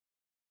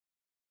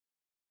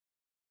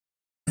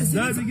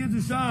Let it begin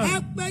to shine.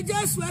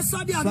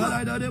 Father,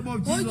 in the name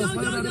of Jesus,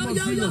 Father, in the name of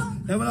Jesus,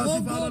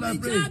 everlasting Father, I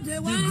pray, the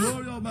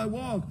glory of my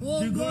walk,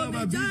 the glory of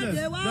my business,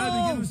 let it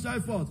begin to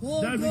shine forth.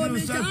 Let it begin to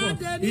shine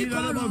forth. In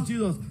the name of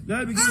Jesus,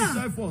 let it begin to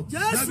shine forth.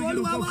 Let it begin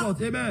to come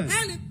forth. Amen.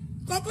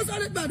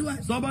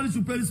 Somebody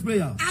should pray this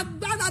prayer.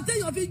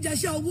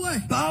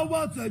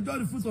 Power to enjoy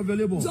the fruits of your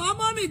labor.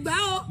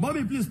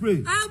 Mommy, please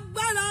pray.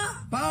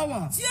 Power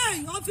that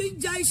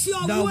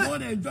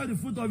want to enjoy the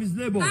fruit of his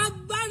labor.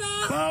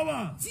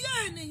 Power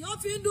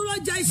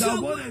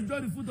that want to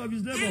enjoy the fruit of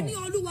his labor.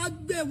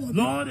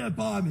 Lord,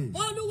 empower me.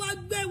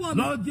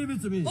 Lord, give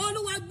it to me.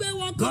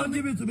 Lord,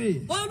 give it to me.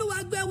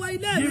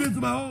 Give it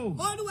to my home.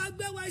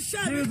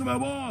 Give it to my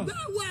wall.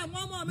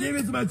 Give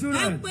it to my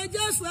children.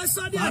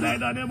 Father, in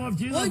the name of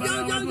Jesus, oh Lord,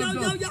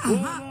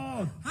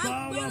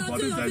 power for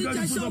me to enjoy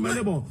the fruit of my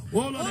labor. Oh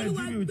Lord,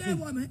 endue me with you.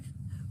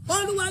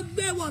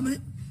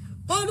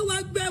 Lord,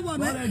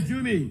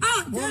 endue me.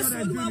 Lord,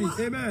 endue me.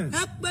 Amen.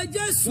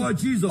 For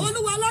Jesus.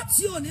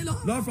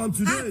 Lord, from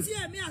today,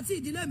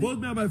 both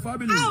me and my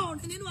family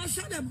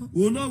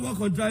will not walk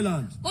on dry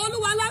land.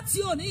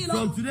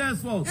 From today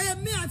henceforth,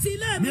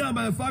 me and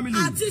my family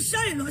and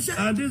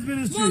this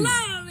ministry,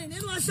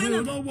 we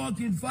will not walk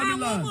in family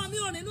land.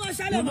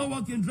 We will not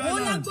walk in dry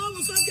land.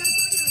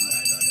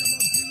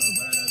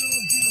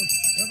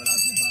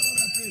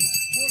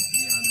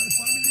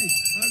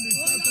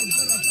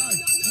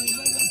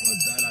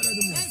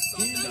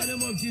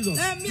 Jesus.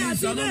 We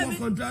shall not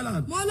walk on dry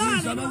land. We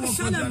shall not walk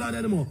on dry land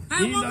anymore.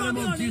 In the name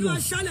of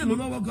Jesus. We will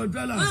not walk on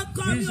dry land.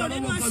 We shall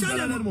not walk on dry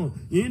land anymore.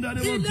 In the name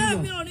of Jesus.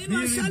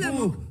 We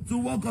revoke to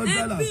walk on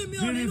dry land. We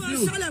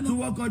refuse to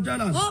walk on dry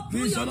land.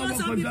 We shall not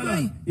walk on dry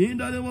land. In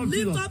the name of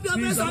Jesus.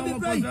 We shall not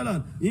walk on dry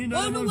land. In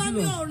the name of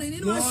Jesus.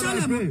 Lord,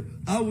 I pray.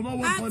 I will not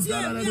walk on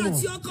dry land anymore.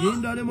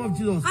 In the name of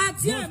Jesus.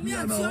 Both me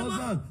and my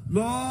husband.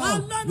 Lord,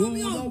 we will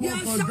not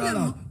walk on dry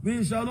land.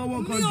 We shall not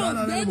walk on dry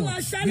land anymore.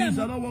 We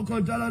shall not walk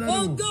on dry land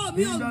anymore.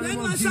 In the name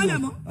of Jesus.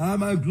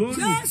 My glory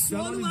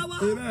shall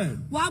not.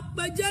 Amen.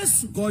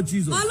 God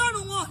Jesus.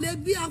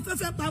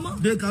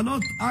 They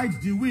cannot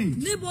hide the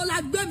wind. Where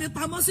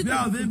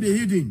have they been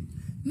hidden?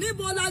 Where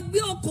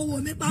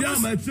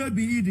my trade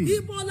be hidden?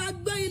 Where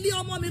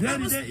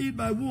did they eat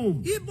my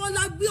womb? Where did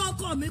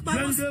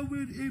they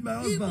eat my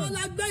husband?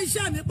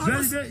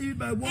 Where did they eat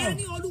my work?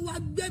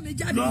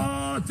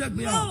 Lord, take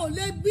me out.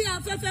 They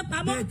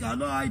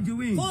cannot hide the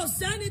wind.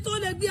 Nobody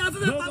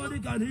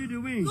can hear the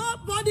wind.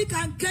 Nobody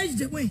can catch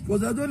the wind. Where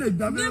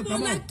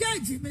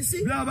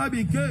have I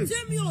been caged?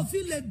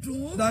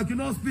 That I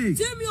cannot speak.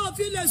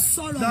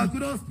 That I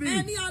cannot speak.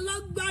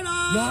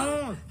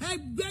 Lord,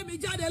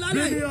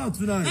 bring me out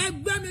tonight.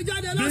 Bring me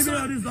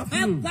out this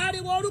afternoon.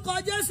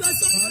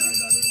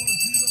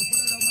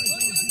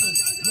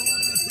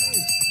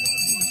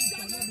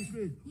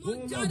 Oh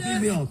Lord,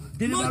 give me out.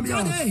 Deliver me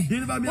out.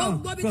 Deliver me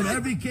out from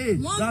every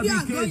cage that be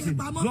caging.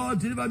 Lord,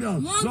 deliver me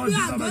out. Lord,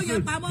 deliver my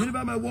faith.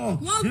 Deliver my walk.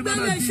 Deliver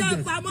my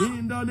business.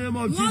 In the name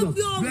of Jesus.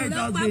 Where it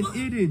has been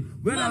hidden.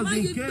 Where it has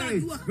been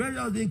caged. Where it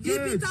has been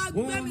caged. Oh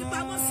Lord,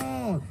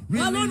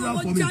 release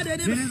that for me.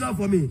 Release that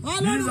for me. Release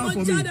that for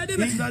me.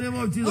 In the name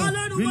of Jesus.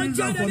 Release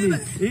that for me.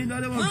 In the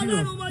name of Jesus.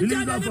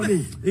 Release that for me.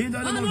 In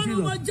the name of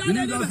Jesus.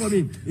 Release that for me.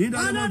 In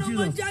the name of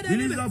Jesus.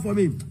 Release that for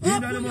me. In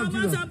the name of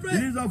Jesus.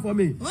 Release that for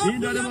me.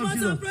 In the name of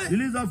Jesus.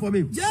 Release that for me.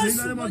 In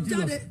the name of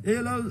Jesus.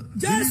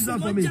 Release that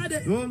for me.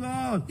 Oh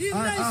Lord, I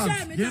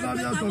ask. Deliver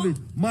me out from it.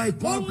 My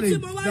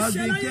complaint that has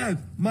been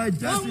kept. My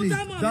destiny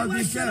that has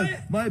been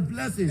kept. My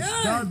blessing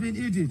that has been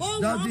eaten.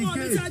 That has been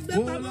caged.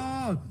 Oh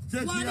Lord,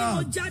 take me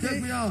out.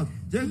 Take me out.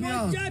 Take me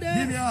out. Give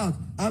me out.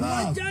 I'm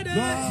out.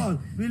 Lord,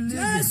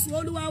 release me.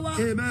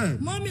 Amen.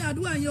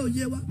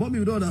 Mommy,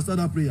 we don't understand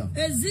that prayer.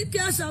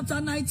 Ezekiel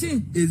chapter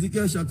 19.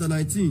 Ezekiel chapter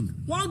 19.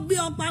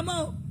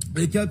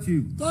 They kept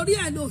you.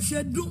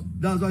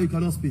 That's why you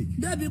cannot speak.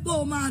 That you'll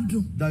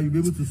be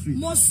able to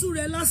speak. I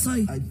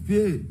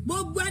fear.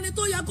 Those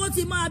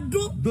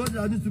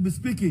that need to be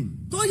speaking.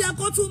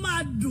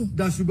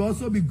 That should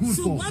also be good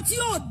for. But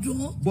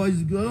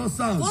it's not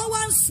sound.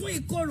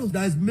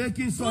 That is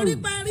making sorrow.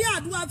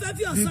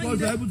 Because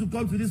you're able to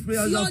come to this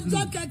prayer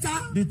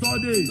the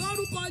third day.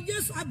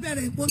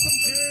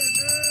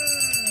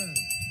 Amen.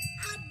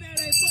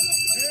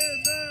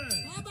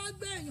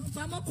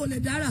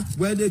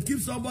 When they keep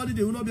somebody,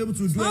 they will not be able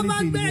to do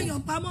anything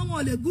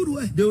anymore. They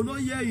will not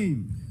hear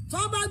him.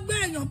 If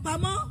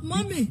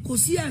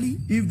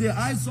they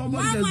hide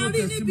somebody, there's no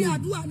testimony.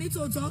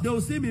 They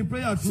will see me in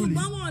prayer truly.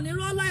 But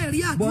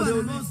they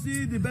will not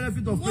see the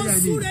benefit of prayer in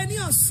it.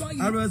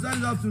 I represent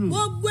this afternoon.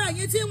 You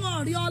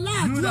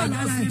that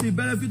not see the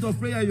benefit of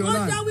prayer in your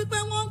life.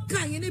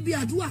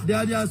 They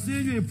are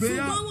seeing you in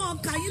prayer,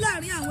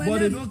 but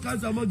they don't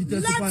catch among the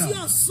testifiers.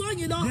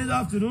 This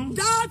afternoon,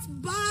 that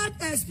bad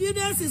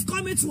experience is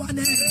coming to an end.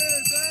 Amen.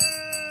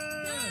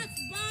 That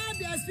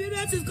bad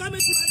experience is coming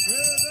to an end.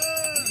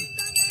 Amen.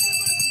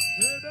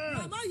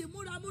 Màmá yìí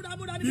múra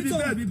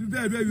Be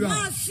prepared where you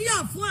máa are.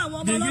 ṣíà fún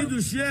àwọn ọmọ Begin Ọlọ́run.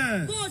 to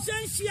share. Bó o ṣe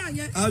ń ṣíà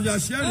yẹn, As you are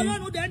sharing,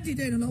 Ọlọ́run dẹ̀ ń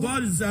dìde ìrànlọ́wọ́.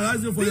 God is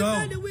arising for your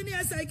help. Bíbélì wí ní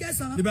ẹsẹ̀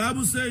ìkẹsàn-án. The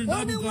Bible says in Ó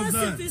that ní book wọ́n of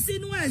sì fi 9,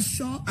 sínú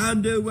ẹ̀ṣọ́.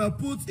 and they were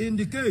put in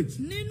the cage,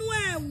 Nínú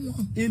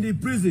ẹ̀wọ̀n. in the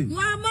prison.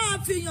 Wọ́n á máa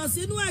fìyàn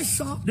sínú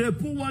ẹ̀ṣọ́. They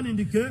put one in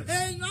the cage.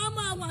 Èèyàn á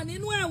máa wà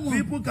nínú ẹ̀wọ̀n.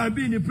 People can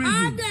be in the Á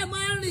prison, dẹ̀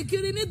máa rìn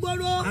kiri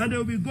nígboro. and they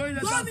will be going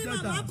left and Gómìnà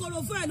center.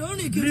 Mákòrófó ẹ̀ ló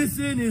rìn kiri.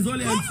 Listen is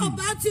only Tó o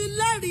empty. bá ti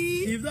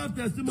lẹ́rìí. If that Tó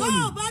testimony,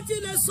 o bá ti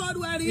lè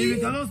sọ̀rọ̀ ẹ̀rí. if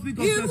you cannot speak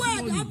of Irú ẹ̀dá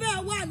testimony,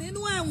 bẹ́ẹ̀ wà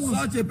nínú ẹ̀wọ̀n.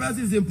 such a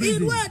person is in Irú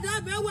prison. ẹ̀dá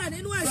bẹ́ẹ̀ wà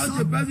nínú Such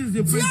ẹ̀ṣọ́. a person is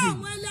in Tí prison.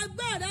 àwọn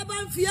ẹlẹgbẹ́ rẹ bá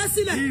ń fi ẹ́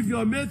sílẹ̀. If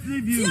your mate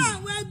leave Tí you,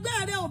 àwọn ẹgbẹ́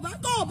rẹ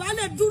tó ò bá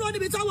lè dúró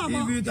níbi tó wà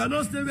mọ́. if you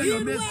cannot stay where your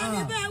Irú mates ẹni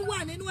are, bẹ́ẹ̀ wà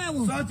nínú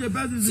ẹ̀wọ̀n. such a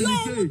person is Tí in the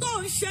ohun cage.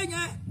 tó ń ṣe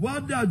yẹn.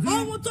 What they are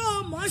doing, Ohun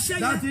tó mọ̀ ṣe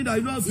that thing yẹn. that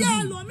you know how to Tí do,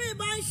 ẹlòmíì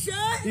bá ń ṣe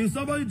é. if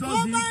somebody Ó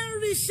does bá it, ń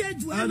rí ṣe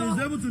jù ẹ and lọ. is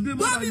able to do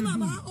more than Bọ́bí you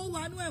màmá do, ó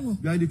wà nínú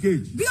ẹ̀wọ̀n. you are in the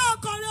cage. Bí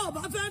ọkọ rẹ ò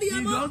bá fẹ́ rí ẹ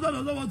If mọ́. your husband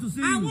does not want to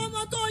see Àwọn you,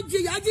 ọmọ tó ń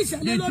jìyà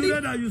jìṣẹ́ lé the lórí.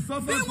 children that you Bí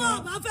suffer wọn ò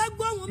for, bá fẹ́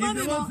gbóhùn if mọ́ mi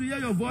they mọ́. want to hear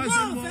your voice Wọn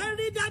ò anymore, fẹ́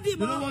rí dádì they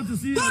mọ́. don't want to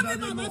see your Bọ́bí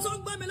daddy màmá anymore. tó ń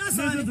gbọ́ mi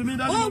Listen lásán to me, ni.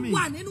 daddy, Ó mommy.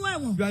 wà nínú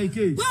ẹ̀wọ̀n. you are in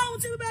cage. Gbọ́ ohun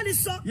tí Bíbélì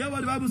sọ. Hear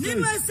what the Bible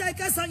Nínú says. ẹsẹ̀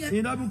ìkẹsàn yẹn.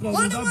 In that book of Ó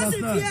ní Romans wọ́n sì verse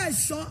fi 9,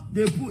 ẹ̀ṣọ́.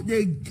 they put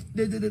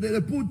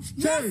Wọ́n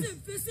sì chains.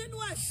 fi sínú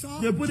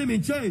ẹ̀ṣọ́. They put him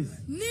in chains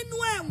Nínú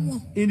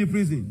ẹ̀wọ̀n. in the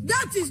prison.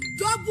 That is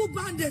double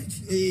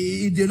bandage.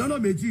 Ìdè lọ́nà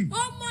méjì.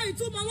 Ọmọ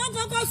ìtumọ̀ wọn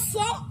kọ́kọ́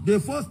sọ. The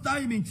first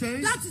time in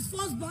chains, That is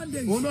first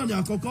bandage. òun náà ni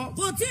àkọ́kọ́.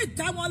 Kò tí ì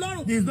tẹ́ wọn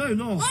lọ́rùn. This is not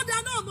enough. Ọ̀dà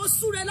náà mo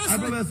súre I lásán.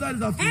 prophesy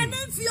this afternoon. Ẹni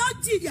ń fi ọ́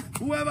jìyà.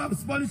 Whoever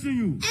is punishing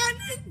you,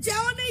 Ẹni jẹ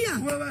ọ́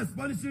níyà. whoever is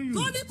punishing Tó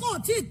you, ní kò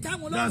tí ì tẹ́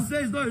wọn that lọ́rùn.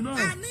 says it's not enough,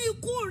 Àní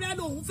ikú rẹ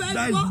lòun fẹ́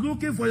that is gbọ́.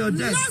 looking for your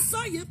death.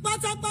 Lọ́sàn yìí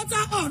pátápátá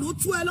ọ̀run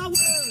tú ẹ lọ́wọ́.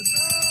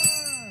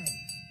 Amen.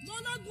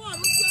 Mọ́lọ́gùn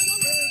ọ̀run tú ẹ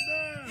lọ́wọ́.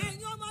 Amen.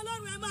 Ẹ̀yin ọmọ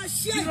Ọlọ́run ẹ máa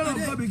ṣí Children of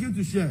ìpàdé. God begin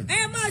to share.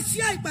 Ẹ máa ṣí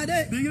ìpàdé.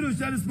 Begin to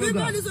share this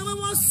program. Bíbélì sọ pé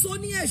wọ́n so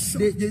ní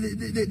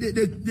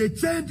ẹ̀ṣọ́. They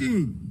change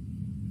him.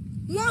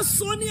 Wọ́n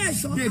so ní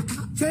ẹ̀ṣọ́. They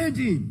change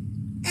him.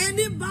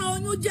 Ẹni bá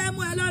oyún jẹ́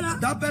mọ́ ẹ lára.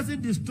 That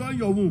person destroying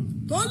your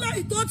womb. Tó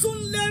lẹ́yìn tó tún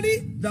ń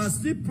lérí. That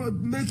still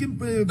making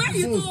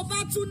Báyìí tó boast.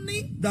 bá tún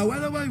ní. That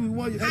whenever you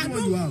want,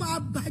 anyone you Àánú have, máa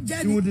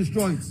bàjẹ́ you ni. will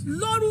destroy it.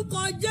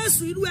 Lórúkọ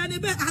Jésù irú ẹni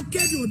bẹ́ẹ̀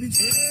akéde òbí.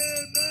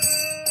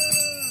 Amen.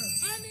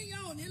 Ẹni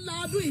yẹn ò ní la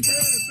ọdún yìí.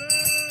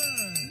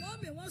 Amen.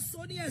 Mọ́mì wọ́n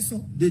so ní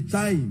ẹ̀ṣọ́. They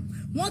tie him.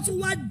 Wọ́n tún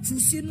wá jù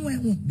sínú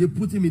ẹ̀wọ̀n. They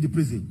put him in the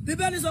prison.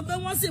 Bíbélì sọ pé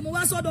wọ́n sì mú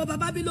wá sọ́dọ̀ ọba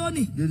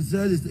Bábílónì. They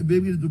send his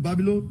baby to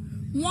Babylon.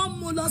 Wọ́n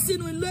mú lọ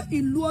sínú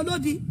ìlú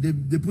olódi.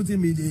 They put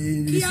him in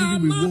the Kí a city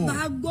with má war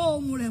bàa gbọ́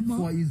ohùn rẹ̀ mọ́.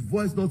 for his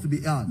voice not to be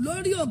heard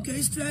Lórí òkè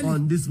Ísírẹ́lì.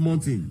 on this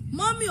mountain.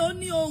 Mọ́mì ó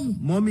ní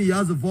ohùn. Mommy, he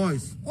has a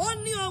voice. Ó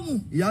ní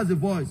ohùn. He has a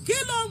voice. Kí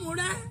lóhùn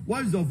rẹ?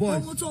 What is your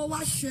voice? Ohun tó wá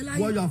ṣe láyé.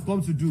 What you have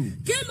come to do.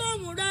 Kí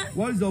lóhùn rẹ?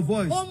 What is your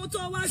voice? Ohun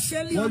tó wá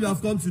ṣe lé What you ọkọ.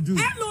 have come to do.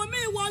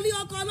 Ẹlòmíì wọlé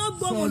ọkọ ló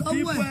gbóhùn Some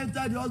people lọ́wọ́ ẹ̀.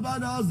 enter the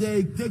husband house,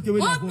 they take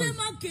away Ó their bí voice.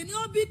 máa kìíní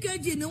ó bí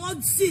kejì ni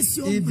wọ́n sì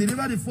sí He ohùn.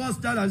 delivered the first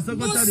child and the second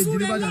Mo child, they súre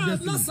delivered their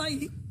destiny. lọ́sàn-án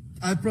yìí.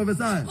 I prophesy.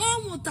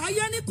 Ohùn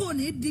táyé ní kò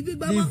ní di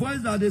gbígbẹ́ The mọ́.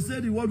 voice that they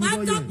say the word will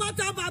not hear.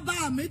 Pátápátá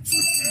bàbá mi tú.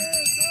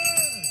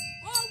 Amen.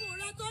 Ohùn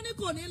rẹ tó ní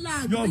kò ní la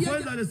Your àgbáyé.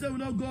 voice that they say will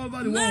not go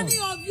over the world. Many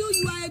of you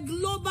are a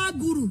global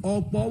guru.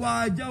 Ọ̀pọ̀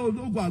wa jẹ́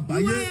ológun You are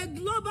àgbáyé. a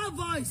global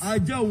voice. A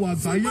jẹ́ ohun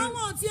àgbáyé. Ṣùgbọ́n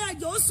wọn ti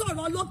ẹ̀jọ̀ ó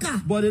sọ̀rọ̀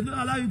lókà. But they don't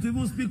allow you to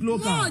even speak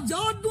local. Wọ́n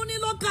ọ̀jọ̀ ó dún ní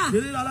lókà.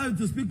 They didn't allow you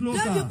to speak Débi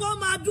local. kó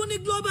máa dún ní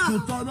global. To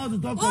talk, not to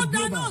talk Ó of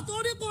dáná global.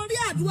 torí kò rí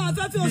àdúrà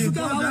afẹ́fẹ́ oṣù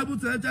Because kẹwàá. you're able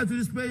to enter to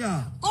this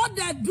prayer. Ó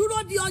dẹ̀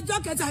dúró di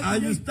ọjọ́ kẹta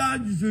And you ìpàdé.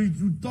 stand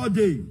to third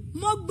day.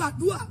 Mo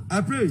gbàdúrà.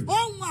 I pray.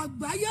 Ohùn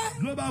àgbáyé.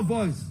 Global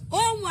voice.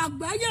 Ohùn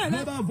àgbáyé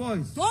rẹ. Global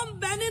voice. Tó ń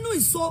bẹ nínú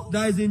ìṣó.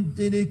 That is in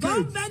a Tó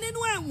ń cage. bẹ nínú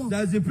ẹ̀wọ̀n.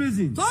 That is in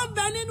prison. Tó ń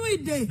bẹ nínú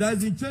ìdè. That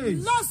is in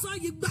chains. Lọ́sàn-án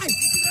yìí gbà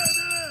ìkúsí.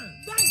 Amen.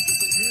 Gbà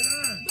ìkúsí.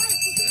 Amen. Gbà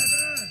ìkúsí.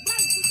 Amen. Gbà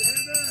ìkúsí.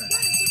 Amen. Gbà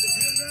ìkúsí.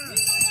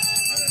 Amen.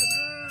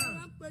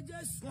 Ọlọ́run pe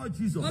Jésù. God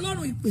Jesus.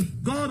 Ọlọ́run ìpè.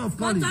 God of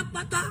calling.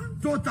 Pátápátá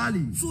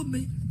Totally. tú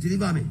mi.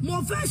 Deliver me.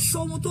 Mo fẹ́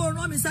ṣohun tó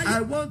rán mi I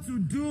sáyé. want to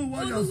do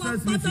what you have Olúwa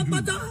sent me to do.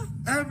 pátápátá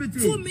tú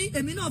Everything. mi,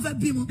 èmi náà fẹ́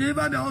bímọ.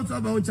 Deliver me, I want to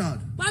have my own child.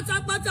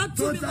 Pátápátá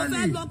tú mi, mo Totally.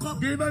 fẹ́ lọ́kọ.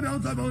 Deliver me, I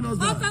want to have my own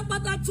husband.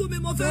 Pátápátá tú mi,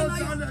 mo fẹ́ láyọ̀.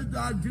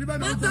 Totally. Deliver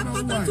me, I want to have my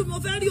own Pátápátá tú wife. mi, mo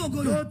fẹ́ rí ògo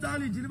lò.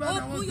 Totally. Deliver me, I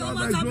want Open to your have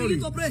mouth my and glory.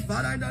 begin to pray.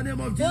 Father, in the name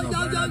of Oh, Jesus. yo,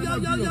 Father, in the name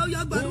of yo,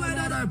 Jesus. gbàdúrà Oh, Lord,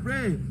 dáadáa. I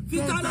pray.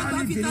 Fìtàlàgbà,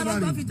 Totally deliver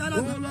fìtàlàgbà, me.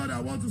 fìtàlàgbà. Oh, Lord, I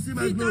want to see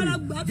my glory.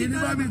 Fìtàlàgbà,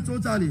 Deliver me fìtàlàgbà.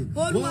 totally.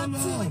 Oh, Olúwa tú mi.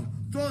 Lord.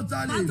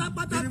 Totally.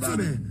 Pátápátá Deliver tú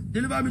me. mi.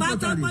 Deliver me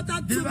totally. Pátápátá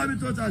tú Deliver mi. me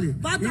totally. In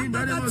the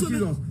Pátápátá name of tú mi.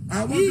 Jesus.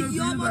 I want you to Iyì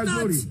use ọmọ my tá a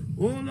glory. ti.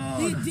 Oh,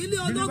 Lord. Ìdílé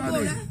ológo Deliver me.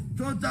 rẹ.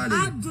 Totally.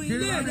 Adùn ilé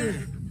Deliver rẹ.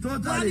 me.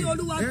 Totally. Wá ní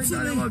Olúwa In tú the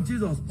mi. name of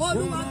Jesus.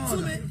 Olúwa Oh, tú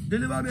Lord. mi.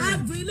 Deliver me.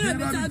 Adùn ilé mi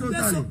Deliver tá me a gbé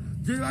totally. sọ.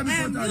 Deliver me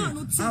Ẹ̀mí totally.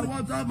 ọ̀run tú I mi.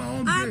 want to have my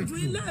own Adùn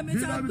breakthrough. ilé mi tá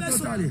a Deliver me gbé sọ.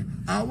 totally.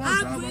 I want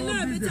to have Adùn my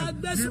ilé own mi tá a business.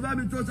 gbé sọ. Deliver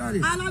me totally.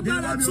 Alágbára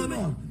Deliver me, tú O mi.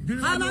 Lord.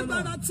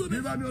 Alágbára tú mi.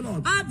 Deliver me, O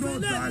Lord. Àbílẹ̀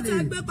mi Totally.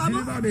 tẹ́ gbé pamọ́.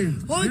 Deliver me.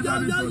 Ó yá, Deliver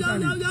me yá, yá,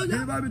 totally. yá, yá, yá.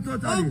 Deliver me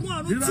totally. Ogun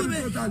ọ̀run Deliver tú me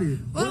mi. totally.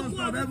 Ogun Host of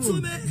ọ̀run heaven. tú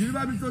mi.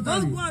 Deliver me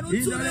totally. Ogun ọ̀run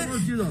In tú the mi. name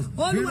of Jesus.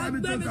 Olúwa Deliver me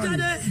gbé mi totally.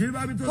 jáde.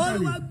 Deliver me totally.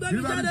 Olúwa gbé mi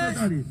Deliver me jáde.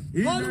 totally. In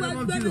the Olúwa name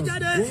of gbé mi Jesus.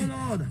 jáde. Oh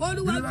Lord.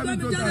 Olúwa Deliver gbé me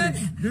mi totally.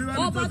 jáde. Deliver me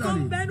Ọba tó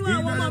totally. ń bẹnu In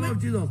àwọn the ọmọ name mi. of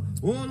Jesus.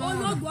 Oh Lord.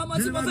 Ológun ọmọ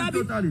tí mo Deliver fẹ́ me bí.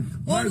 totally.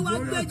 My Olúwa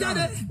gbé glorious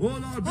jáde. child. Oh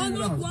Lord, bring it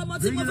Ológun out. ọmọ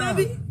tí Bring mo it fẹ́ out.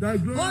 bí. Thy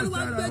glorious Olúwa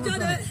child gbé and jáde.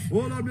 daughter.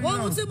 Oh Lord, bring it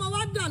Ohun out. tí mo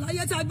wá dà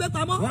láyé tí a gbé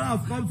pamọ́. What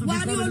have come to Wà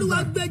become ní a Olúwa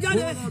result. gbé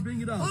jáde. Oh Lord,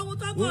 bring it out. Ohun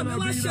tó Oh kọ̀ mi Lord,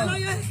 wá bring it ṣe out.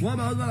 láyé. What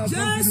my husband has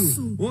come to Jésù.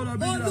 do. Oh Lord,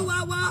 bring it Olúwa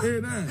out. wa.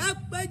 Amen. Ẹ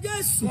pé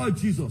Jésù. Lord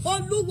Jesus.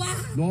 Olúwa.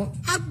 Lord.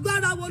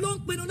 Agbára wo ló ń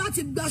pinnu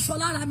láti gbaṣọ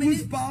lára mi?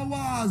 Which power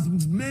has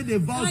made a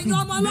vow Ẹ̀yin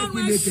ọmọ to make Ọlọ́run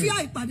me ẹ ṣí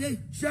naked? àìpàdé.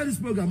 Share this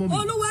program, mommy.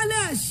 Olúwa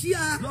lè ṣí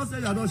a. Lord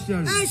said you are not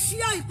sharing. Ẹ ṣí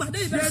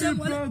àìpàdé Share ìbẹ̀ṣẹ̀ this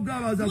wọlé.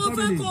 program as a Mo fẹ́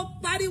family.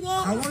 kó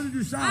pariwo. I want you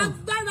to shout.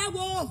 Agbára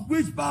wo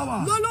Which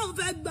power ló lóun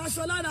fẹ́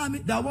gbaṣọ lára mi?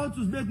 that wants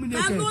to make me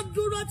Ta ló naked?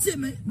 dúró tì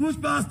mí?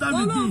 Which power stand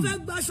with Olóun me?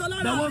 fẹ́ gbaṣọ That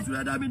lára wants mi. to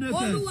render me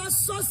naked? Olúwa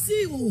sọ sí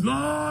ìhò.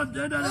 Lord,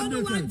 render them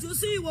Olúwa naked. jù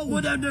sí ìhò.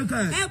 Put them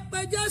naked. Ẹ pé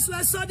Jésù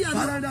ẹ sọ́ di Father,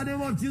 àná. in the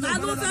name of Jesus, Ta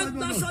ló Father, fẹ́ in the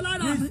name of gbaṣọ Jesus.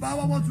 lára mi? Which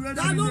power wants to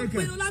render Ta me ló naked?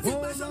 pinnu láti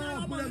Oh gbaṣọ lára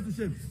Lord, ọmọ put them mi? to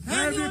shame.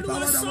 Ẹni Every Olúwa power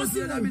that sọ wants sí to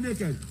render ìhò. me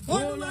naked. Oh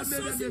Olúwa Lord,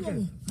 make sọ them sí ìhò.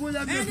 naked. Put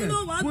them Ẹni naked.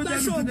 náà wàá Put them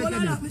gbaṣọ into ògo lára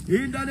mi. nakedness.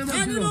 In the name of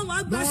Ẹni Jesus. náà wàá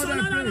Lord, gbaṣọ I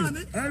lára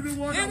mi. pray.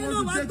 Everyone that Ẹni náà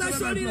wants wàá to take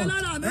gbaṣọ away oríire my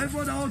lára blood. mi.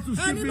 Everyone that wants to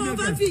strip Ẹni me náà wàá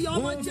naked. fi ìyà Oh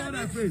ọmọ Lord, jẹ I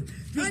mí. pray.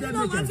 Strip Ẹni them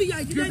náà wàá naked. fi ìyà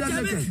ìdílé Strip them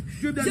jẹ mí. naked.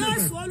 Strip them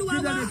naked. Jésù Olúwa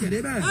Strip them wa. naked.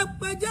 Amen. Ẹ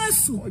pé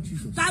Jésù. Oh,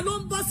 Jesus. Ta ló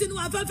ń bọ́ sínú Who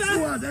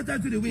afẹ́fẹ́? has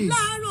entered to the wind?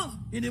 Láàárọ̀.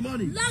 In the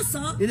morning.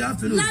 Lọ́sàn-án. In the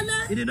afternoon.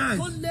 Lálẹ́. In the night.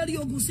 Kó lérí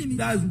ogun sí mi.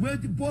 That is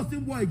waiting,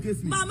 posting war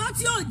against me. Màmá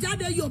tí yóò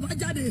jáde yóò bá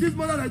jáde. This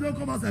mother that don't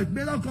come outside,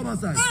 may not come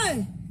outside.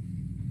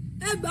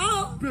 Ẹ gbà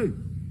ó. Pray.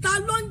 Ta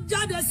ló ń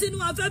jáde sínú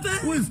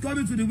afẹ́fẹ́? Who is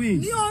coming to the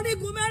wind? Ní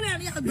orígun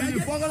mẹ́rẹ̀ẹ̀rin In àgbáyé.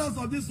 the four corners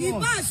of this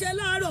world. Ìbá àṣẹ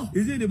láàárọ̀.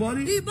 Is it in the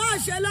morning? Ìbá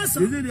àṣẹ Is it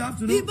lọ́sàn-án. in the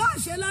afternoon? Ìbá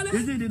àṣẹ lálẹ́.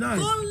 Is it in the night?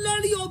 Tó ń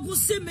lérí ogun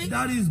sí mi.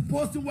 That is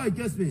posting war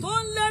against me. Tó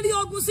ń lérí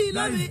ogun sí ilé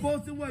That mi. is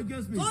posting war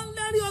against me. Tó ń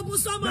lérí ogun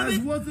sọ́mọ That mi. is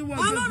posting war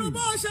against Ọlọ́run me.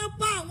 bó ṣe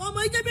pa àwọn ọmọ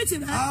Íjíbítì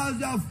rẹ̀. As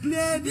you have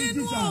cleared the Nínú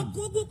Egyptians.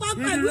 òkun pupa In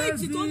pẹ̀lú the Red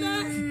ìjì tó lé.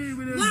 Sea,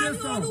 with the Wà Red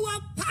ní Sea. Olúwa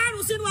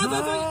parun sínú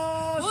afẹ́fẹ́.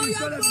 Lord, Ó yẹ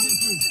destroy kó. them in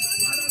this way.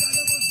 Father, in the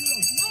name of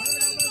Jesus. Father,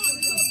 in the name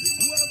of Jesus.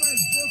 Whoever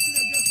is boasting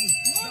against me,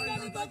 Wọ́n that lé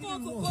is ní attacking pé the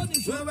kò world.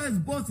 nìṣó. Whoever is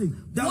boasting,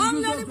 that Wọ́n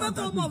will lé use ní us to pé kò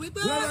attack mọ̀ me.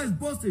 wípé Whoever is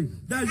boasting,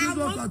 that will use us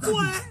to àwọn attack tó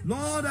me. ẹ,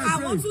 Lord, I àwọn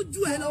pray. tún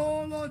jù ẹ lọ.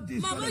 Oh Lord,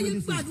 destroy Màmá them yìí in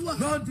this way. gbàdúrà.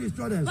 Lord,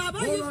 destroy them. Bàbá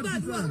Oh yìí Lord,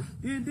 destroy gbàdúrà. them.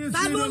 In this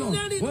Ta way, ló oh ń Lord.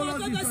 lérí Oh inú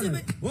Lord, afẹ́fẹ́ destroy sí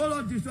mi? them. Oh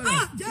Lord, destroy them.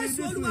 In Jésù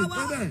this Olúwa wa.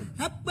 way. Amen.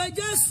 Ẹ pé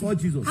Jésù. Lord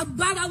Jesus.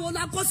 Agbára wo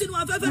la kó sínú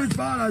afẹ́fẹ́? Which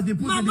power has been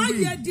put in Màmá the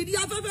yẹ wind? dìdí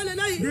afẹ́fẹ́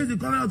lélẹ́yìí. This is the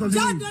covenant of the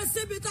wind. Jáde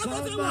síbi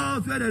táfẹ́fẹ́ Come wà.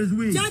 out where there is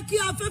wind. Jẹ́ kí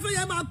afẹ́fẹ́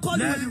yẹn máa kọlu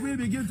Let ẹ. the wind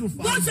begin to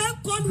Bó fight. ṣe ń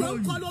kọlu Blow ó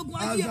you. kọlu ogun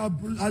As ayé. you are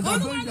blowing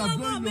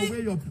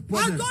away your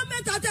problem. Ọjọ́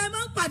mẹ́ta tẹ́ ẹ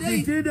máa ń pàdé The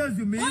yìí. 3 days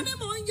you Ó meet, ní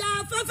mò ń ya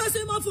afẹ́fẹ́ sí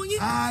mọ́ fún yín.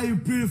 I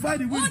purify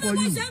the Ó wind ní for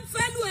bó you. ṣe ń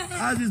fẹ́ lù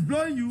ẹ̀. As it's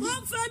blowing you, Ó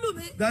ń fẹ́ lù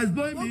mí. that is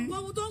blowing me, Gbogbo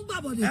ohun tó ń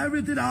gbàbọ̀dé.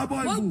 everything that harbor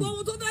Gbogbo evil,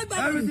 ohun tó fẹ́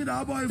gbàbọ̀dé. everything that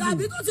harbor Tàbí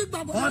evil, tó ti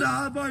gbàbọ̀dé. all that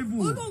harbor Ó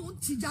evil,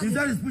 lóun ti jáde.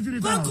 instead is pushing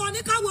it out. Kọ̀ọ̀kan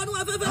ní ká wọnú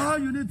afẹ́fẹ́. All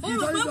you need to Ó do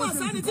rò pé is wà just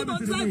sáni tí to mo come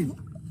into the drive. wind.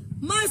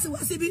 Máàsì wá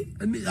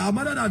síbí. Our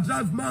mother that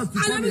drives man to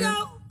come here.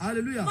 Hallelujah.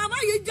 Hallelujah. Màmá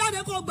yìí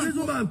jáde kó This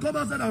gbàgbọ́. woman come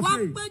outside and Wà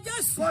pray. pé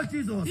Jésù. For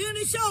Jesus,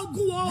 Irinṣẹ́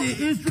ogun wo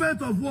the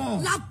instrument of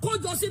war la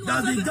kójọ sínú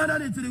that is afẹ́fẹ́.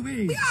 gathered into the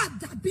wind, Bí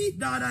àdàbí.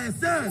 that I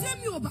said, Tí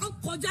mi ò bá ń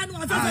kọjá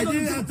nínú I afẹ́fẹ́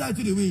didn't lójú. enter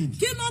to the wind.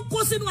 Kí ló kó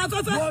sínú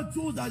afẹ́fẹ́? What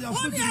tools that you have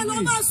Ó put ní in ẹ the lọ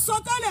wind? máa sọ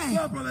tẹ́lẹ̀.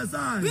 God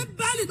prophesy.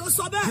 Bíbélì ló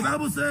sọ The bẹ́ẹ̀.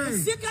 Bible says,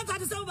 Ezekiel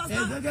 37 verse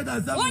 9. Ezekiel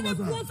 37 Ó ní verse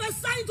 1.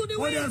 prophesy to the Ó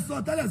ní wind. ẹ̀sọ́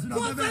tẹ́lẹ̀ sínú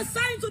afẹ́fẹ́.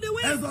 Prophesy to the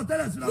wind. Ẹ̀sọ́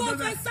tẹ́lẹ̀ sínú afẹ́fẹ́.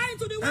 Prophesy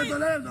to the Ẹ̀sọ́ wind.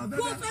 tẹ́lẹ̀ sínú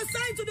afẹ́fẹ́.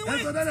 Prophesy to the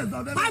Ẹ̀sọ́ tẹ́lẹ̀ sínú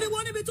wind. afẹ́fẹ́. Pariwo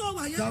níbi tó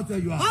wà yẹn. Shout where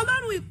you are.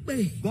 Ọlọ́run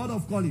ìpè. God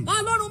of calling.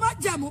 Ọlọ́run má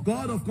jẹ̀mú.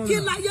 God of Kí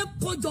calling. láyé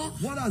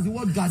kójọ What has the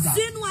word gathered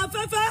sínú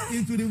afẹ́fẹ́?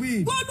 into the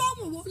wind?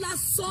 Gbólóhùn wo la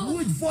sọ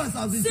Which voice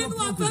has been sínú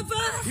spoken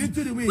afẹ́fẹ́?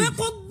 into the wind? Pé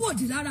kó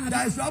gbòdì lára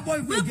That rẹ̀. is trouble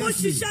Pé kó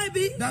against me. ṣiṣẹ́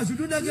ibi. That should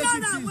do negative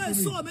Lára àwọn things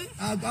èso to mi. me.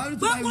 According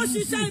to Pé my kó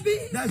ṣiṣẹ́ ibi.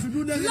 fruit, that should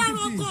do negative Lára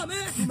things ọkọ mi.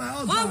 to my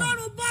husband.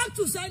 Ọlọ́run back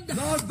to sender.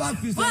 Lord, back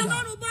to sender.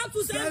 Ọlọ́run back to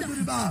Send to the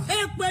sender. back.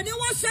 Èpè ni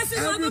wọ́n ṣẹ́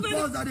sínú Every afẹ́fẹ́.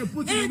 force that they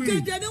put in the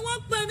wind. Èkejì ni wọ́n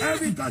pè ní.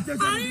 Every incantation in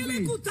the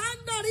wind. Àyíníkù tá ń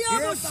darí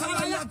ọ̀rọ̀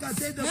ṣàlàyé.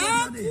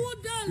 Ẹ̀kú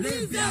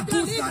dẹ̀lí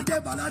dẹ̀lí.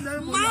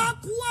 Máa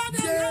kú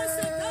ọ̀dẹ̀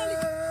lẹ́sẹ̀ dẹ̀lí.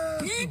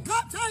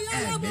 Ìkọ́tà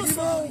yẹlẹ bọ̀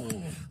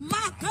sọ̀rọ̀.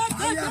 Máa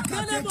kẹ́kẹ́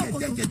kẹ́kẹ́ bọ̀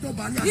kọ̀tọ̀.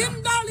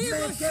 Ìndálí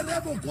bọ̀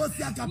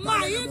sọ̀rọ̀.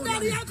 Máa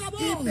ìndálí àkàbọ̀.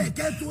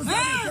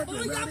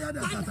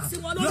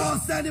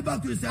 Lord, send it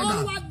back to the sender.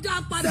 Olúwa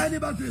dá padà. Send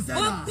it back to the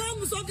sender.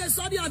 Ọgbọ́n sókè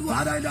sọ́dí àdúrà.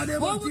 Father, in the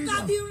name of Ohun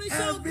tàbí Jesus,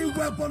 irinṣẹ́ every ogun.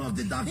 weapon of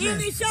the darkness,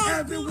 Irinṣẹ́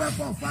every ogun.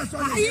 weapon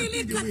fashioned Àyíní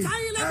against the kàtá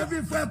wind, ilé.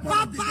 every weapon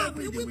of the Bàbá devil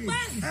mi in the wind,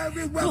 wípé.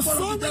 every Kò weapon of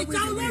sówó the devil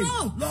ìjà in the wind,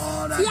 olóró.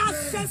 Lord, I Tí a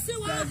pray, ṣe sí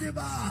wa. send it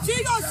back, Tí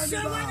yóò send ṣe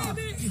it wá back,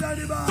 níbi. send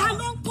it back, Ta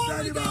ló ń kó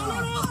send it ìjà back,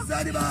 olóró?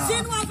 send it back,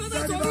 Sínú afẹ́fẹ́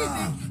send it torí mi.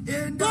 back.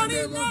 In the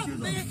name of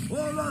Jesus.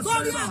 Oh Lord,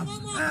 save us.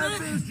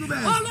 Every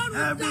instrument,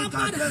 every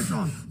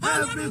incantation,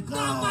 every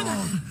call,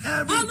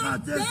 every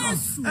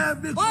incantation,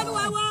 every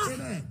call.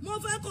 Amen.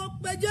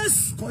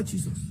 Call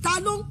Jesus.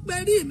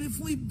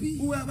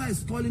 Whoever is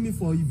calling me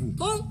for evil.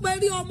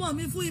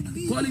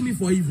 Calling me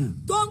for evil.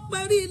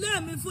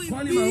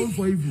 Calling my own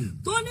for evil.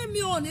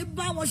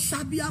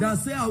 That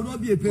say I will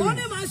not be a parent.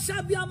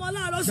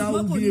 That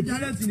will be a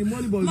parent in the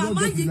morning, but will not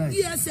get tonight.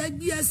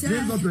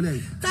 Raise up your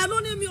leg.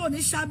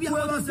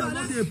 Whoever say I will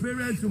not be a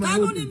parent to my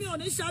own age.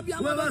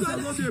 Whoever say I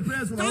will not be a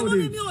parent to my own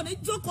age.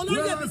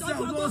 Whoever say I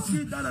will not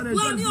sit down and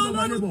enjoy the of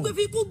my neighbor.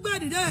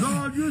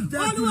 Lord, use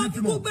them to lift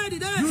him up.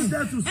 Use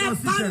them to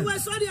succeed them.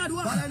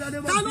 Father, in the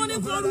name of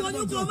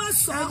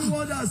Jesus,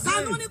 everyone that says I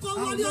will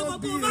not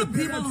be a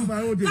parent to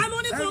my old age.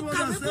 Everyone that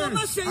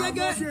says I will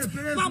not be a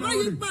parent to my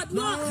old age.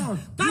 Lord,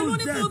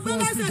 use them to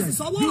succeed them.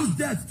 Use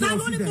them to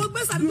succeed them.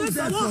 Use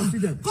them to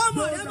succeed them. Come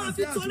on, Emma,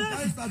 fit to it.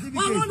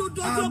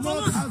 I'm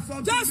not have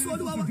something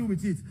to do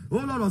with it. Oh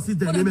Lord, sit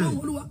there. Amen.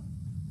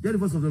 Get the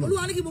voice of the Lord.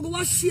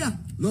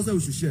 Lord said we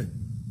should share.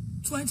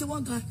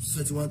 21 times.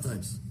 21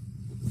 times.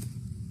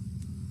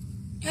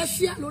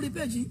 Share on your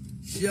page.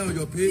 Share on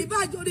your page. If you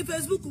are on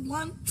Facebook,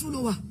 1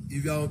 2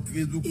 If you are on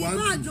Facebook,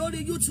 1 2. If you are on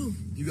YouTube.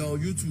 If you are on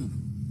YouTube.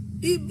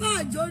 If you are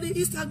on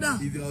Instagram.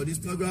 If you are on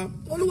Instagram.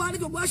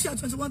 Lord share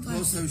 21 times.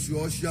 Lord said we should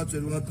all share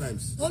 21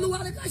 times.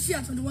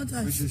 Share 21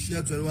 times. We should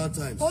share 21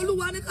 times.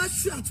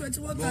 Share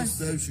 21 times. Lord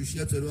said we should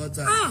share 21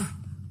 times. Ah,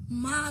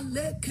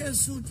 Maleke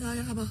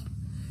Sutayaba.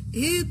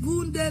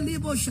 Igunde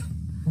Libosha.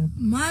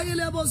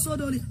 Mailebo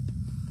Sodoria.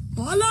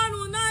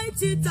 Ọlọ́run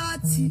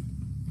 90-30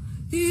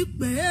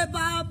 ìpè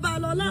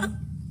Babalọ́lá.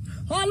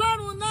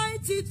 Ọlọ́run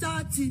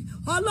 90-30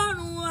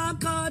 Ọlọ́run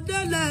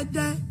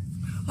Akandélẹ́dẹ́.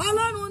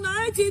 Ọlọ́run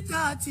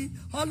 90-30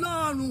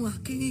 Ọlọ́run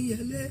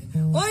Akínyẹlé.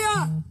 Óyá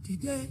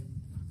dìde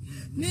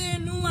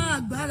nínú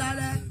agbára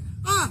rẹ̀.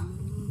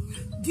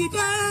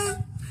 Dìde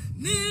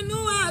nínú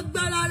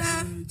agbára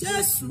rẹ̀.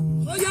 Jésù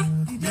óyá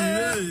dìde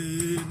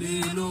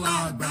nínú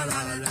agbára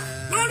rẹ̀.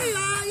 Lórí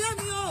ayé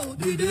mi ò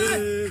dìde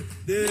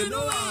nínú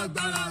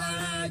agbára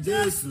rẹ̀.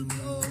 Jésù mi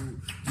ò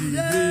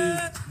dìde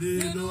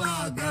nínú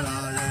agbára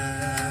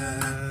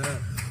rẹ̀.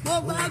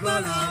 Gbogbo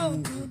agbára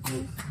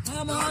òkùnkùn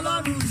ọmọ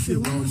Ọlọ́run ṣe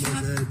wọ́n ṣe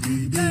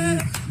dìde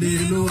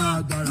nínú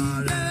agbára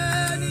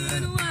rẹ̀.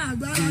 Nínú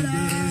agbára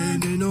rẹ̀.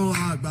 Nínú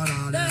agbára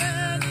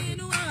rẹ̀.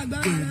 Nínú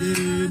agbára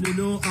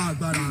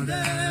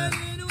rẹ̀.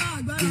 Nínú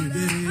agbára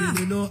rẹ̀.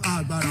 Nínú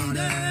agbára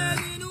rẹ̀.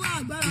 Nínú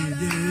agbára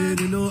rẹ̀.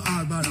 Nínú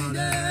agbára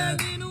rẹ̀.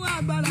 Nínú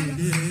agbára rẹ̀.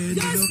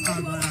 Nínú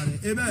agbára rẹ̀.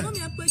 Amen.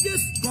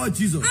 God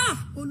Jesus.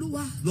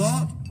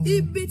 Lord.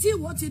 Ibi tí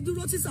wọ́n ti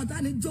dúró tí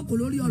Sátánì jókòó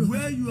lórí ọ̀rọ̀.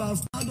 Where you have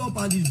stand up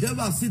and the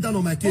devil has sit down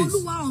on my case.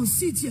 Olúwa on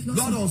sit here.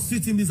 Lord on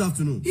sit him this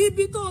afternoon.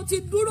 Ibi tó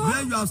ti dúró.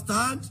 Where you have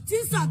stand. Tí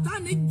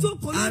Sátánì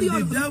jókòó lórí ọ̀rọ̀.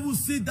 And the devil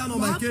sit down on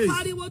my case. Wàá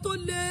pariwo tó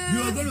lé.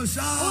 You are going to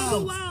shout.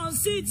 Olúwa on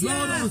sit here.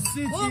 Lord on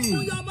sit him.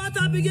 Open your mouth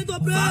and begin to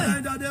pray. Father,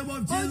 in the name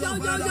of Jesus.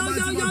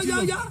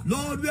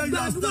 Lord, where you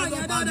have stand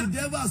up and the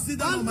devil has sit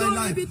down on my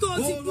life.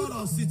 Oh Lord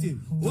on sit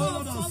him. Oh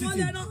Lord on sit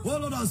him. Oh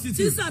Lord on sit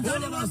him. Oh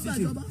Lord on sit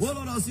him. Oh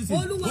Lord on sit him.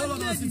 Oh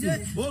Lord on sit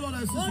him. Oh Lord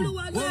on sit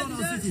him. Oh Lord on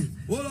sit him.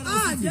 Oh Lord on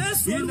sit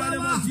him. In the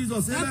name of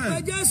Jesus.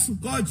 Amen.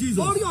 God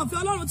Jesus.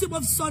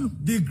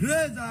 The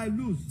grace that I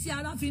lose.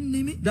 That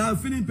I'm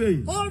feeling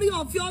pain. God's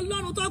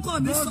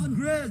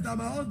grace that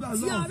my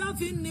husband lost. That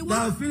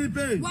I'm feeling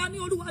pain.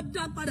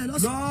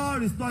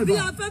 Lord restore it.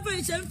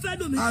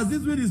 As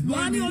this wind is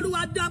blowing me. Oh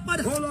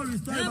Lord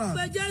restore it.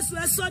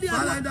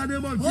 Father, in the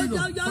name of Jesus.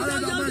 Father, in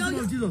the name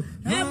of Jesus.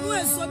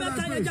 Lord, I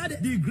pray.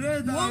 The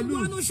grace that I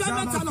lose. That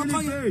I'm feeling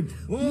pain.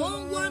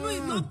 Oh,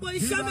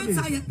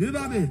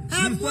 deliver me.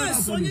 Restore it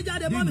for me. The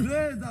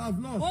grace that I've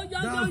lost.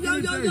 That I'm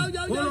feeling pain.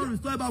 Oh Lord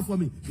restore it back for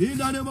me. In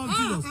the name of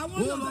Jesus. Oh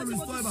Lord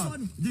restore it back.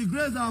 The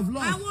grace that I've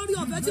lost.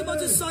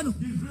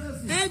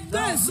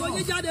 Ẹgbẹ́ èso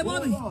yín jáde mọ́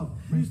mi.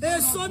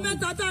 Èso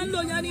mẹ́ta tá ń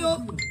lò yẹn ni o.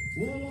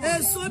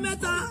 Èso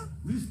mẹ́ta.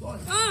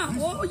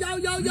 Ó yá.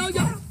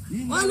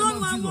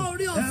 Ọlọ́run àwọn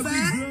orí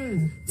ọ̀fẹ́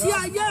tí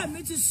ayé mi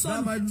ti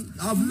sọnù.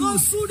 Lọ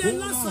súre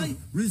lọ́sàn yìí.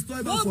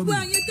 Gbogbo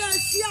ẹ̀yin tẹ́ ẹ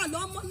ṣí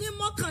àlọ́ ní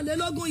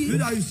mọ́kànlélógún yìí.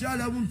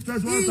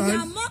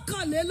 Ìyá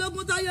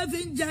mọ́kànlélógún táyé fi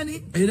ń jẹ ni.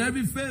 In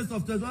every phase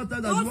of 21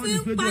 times that you want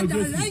to pray to your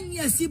grave.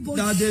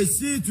 That they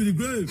see to the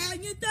grave.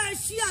 Ẹ̀yin tẹ́ ẹ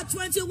ṣí à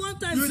 21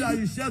 times. You that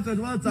you share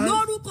 21 times.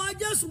 Lórúkọ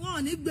Jésù wọn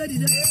ò ní gbé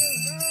dìde.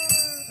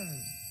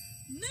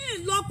 Ní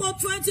ìlọ́po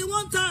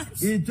 21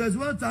 times. In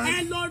 21 times.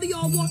 Ẹ lọ rí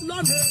ọwọ́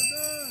lọ́nà.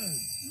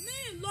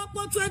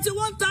 Lọ́pọ̀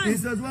 21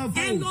 times.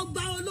 Ẹ lọ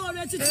gba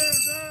olóore títí.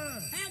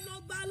 Ẹ lọ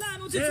gba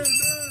aláàánú títí.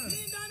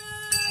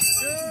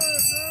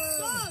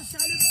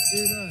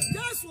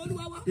 Jésù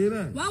Olúwa wa.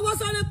 Wà á wọ́n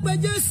sáré pé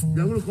Jésù.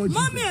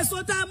 Mọ́mí èso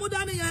tá a mú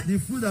dání yẹn. The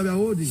food that we are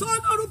holding. Sọ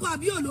lórúkọ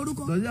àbí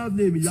olórúkọ? Does it have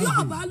name? Tí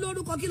ò bá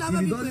lórúkọ kí la fẹ́ fi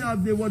pè? If it doesn't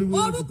have name, what do we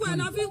want to call it? Orúkọ ẹ̀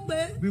la fi ń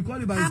pè. We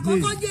call it by his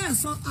name. Àkọ́kọ́ jẹ́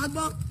ẹ̀sán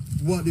agbọ́n.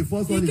 What the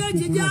first one is coconut.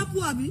 Ìkejì jẹ́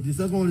apple àbí? The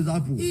second one is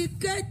apple.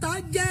 Ìkẹta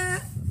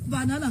jẹ́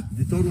banana.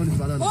 The third one is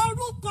banana.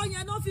 Orúkọ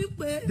yẹn náà fi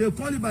pè é. They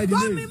call it by the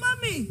name.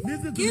 Mami.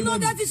 Listen to Kí ló me,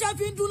 dé mommy. tí ṣe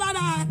fi ń dún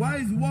lára? Why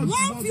is one?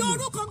 Wọ́n fi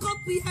orúkọ kan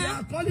pè They é.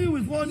 are calling you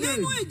with one name.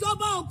 Nínú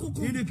ìjọba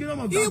òkùnkùn. In the kingdom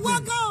of Ìwọ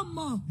darkness. gan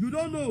mọ̀. You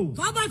don't know.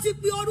 Tó bá ti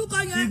pe orúkọ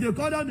If yẹn, they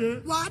call that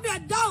name, wà á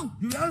dẹ̀ dáhùn.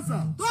 you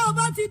answer. Tó o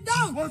bá ti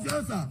dáhùn, What's your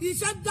answer?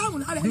 iṣẹ́ dáhùn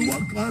lára The ẹ̀.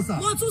 work answer.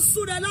 Wọ́n tún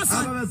súre I'm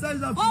lọ́sàn-án. a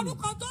message of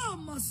Orúkọ tó o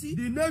mọ̀ sí.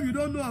 the name you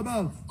don't know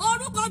about.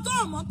 Orúkọ tó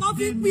o mọ̀ tó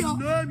fi The ń pè ọ́.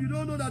 name you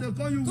don't know that they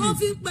call you Tó with.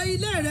 fi ń pe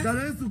ilé rẹ̀. That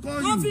they used to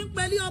call Tó fi you. ń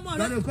pe ilé ọmọ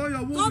That rẹ̀. they call your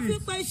Tó womb fi ń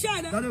with. pe iṣẹ́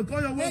rẹ̀. That they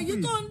call your work Èyí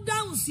with. tó ń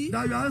dáhùn sí.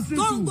 That you are answering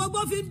Tó ń to.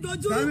 gbogbo fi ń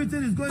dojú.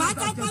 Everything is going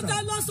Pátápátá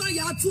lọ́sàn-án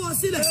yà á tú ọ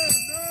sílẹ̀.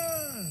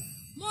 Amen.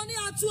 Mo ní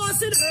a tú ọ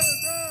sílẹ̀.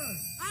 Amen.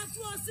 A tú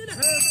ọ sílẹ̀.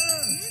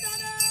 Amen.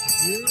 Ìdáná.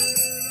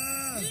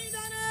 Amen.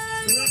 Ìdáná.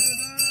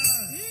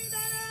 Amen.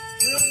 Ìdáná.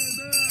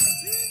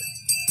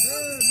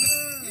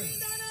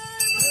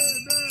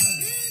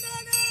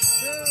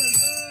 Amen.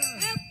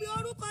 Ẹ pe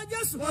orúkọ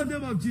Jésù. One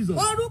name of Jesus.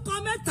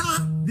 Orúkọ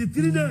mẹ́ta The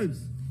three names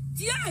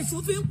tí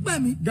èṣù fi ń pè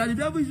mí. that the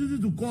devil is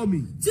using to call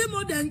me, Tí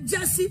mo dẹ̀ ń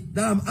jẹ́ sí.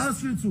 that I'm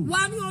answering to.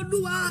 Wà ní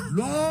Olúwa.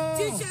 Lord,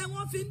 Tíṣẹ́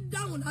wọn fi ń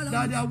dáhùn lára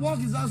that mi. their work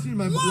is answering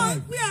my Wọ́n ń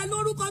life. pè ẹ́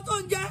lórúkọ tó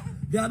ń jẹ́.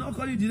 They are not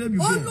calling the name you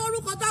Ó bear.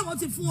 lórúkọ táwọn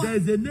ti fún There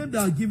ọ. is a name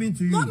that is given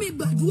to you. Mọ́mí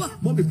gbàdúrà.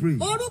 Mommy pray.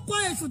 Orúkọ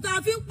èṣù tá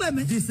a fi ń pè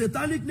mí. The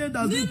satanic name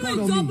that's been Nínú called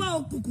on ìjọba me.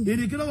 òkùnkùn. In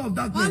the kingdom of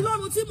darkness.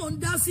 Ọlọ́run tí mò ń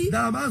dá sí.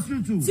 That I'm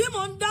answering to. Tí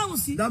mò ń dáhùn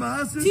sí. That I'm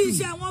answering Tí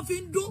to. iṣẹ́ wọn fi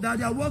ń dún. That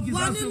their work is Wà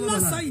ní answering over my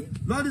lọ́sàn-án life.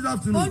 yìí. Lord, this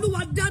afternoon.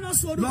 Olúwa dáná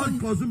sun orúkọ Lord, yìí.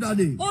 consume that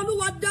name.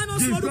 Olúwa dáná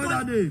sun Destroy orúkọ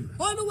that yìí. name.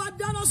 Olúwa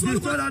dáná sun orúkọ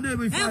Destroy that name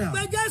with yìí. fire. Ẹ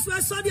pé Jésù ẹ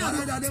sọ́ ní Father,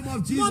 in the ọ̀rọ̀. name of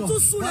Mo Jesus. tún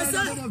súre Father, in the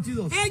sẹ́. name of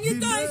Jesus. Ẹ̀yin The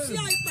tó ń name ṣe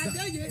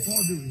àìpàdé yìí. for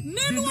the-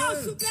 Nínú the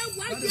oṣù name.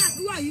 kẹwàá ìdí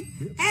àdúrà yìí.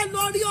 Ẹ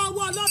lọ rí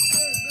ọwọ́ Ọlọ́run.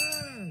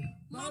 Amen.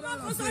 Mama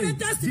Father, kò I sáré say,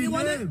 test the mi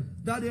wọlé. name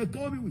that they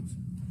call me with.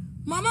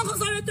 Màmá kò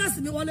sáré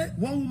tẹ̀sí mi wọlé.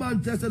 One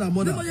woman tested her Bí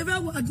mo mother ṣe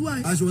fẹ́ wọ àdúrà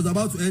yìí. as she was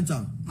about to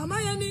enter. Àmọ́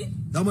yẹn ní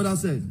That mother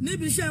said,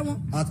 níbi iṣẹ́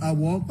wọn. at her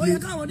work, Ó yẹ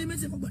káwọn ní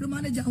mítìmù pẹ̀lú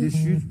mánéjà they wọn.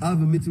 should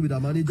have a meeting with her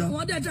manager.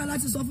 Àwọn dẹ̀ try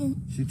láti sọ fún un.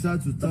 She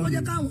tried to Ó tell jẹ́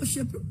him káwọn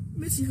ṣe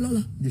mítìmù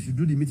lọ́la. they should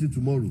do the meeting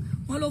tomorrow.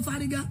 Wọ́n ló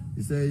fárígá.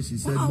 She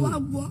said Wọ́n wá no.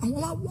 gbọ́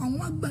àwọn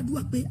wá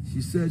gbàdúrà pé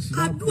She said she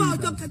now àdúrà prayed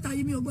ọjọ́ that kẹta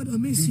yìí mi ò gbọ́dọ̀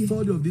mí sí. the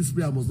third of this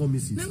prayer must not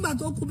miss it. Nígbà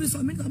tó kú bí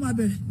sọ mí ká máa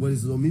bẹ̀rẹ̀. When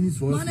it's some minutes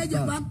for us to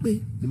Mánéjà bá start,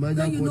 pè. the manager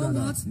Then you called know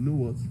her what? that, you know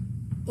what?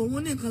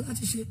 Òun ní nǹkan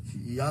láti ṣe.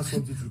 He has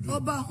something to do.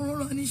 Ọba ọ̀run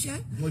rán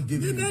níṣẹ́. God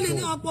gave him a Bíbélì ní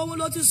job. ọ̀pọ̀ ohun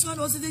ló ti sọnù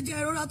ó sì ti jẹ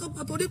ìrora tó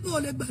pọ̀ torí pé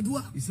ò lè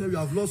gbàdúrà. He said we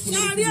have lost so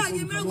Ṣé many rí people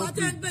àyè who mẹ́wàá cannot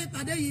tẹ́ ń pray. gbé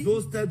ìpàdé yìí?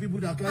 Those 10 people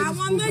that carry this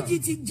Àwọn méjì program,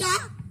 ti já.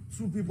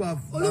 2 people have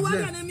Olúwa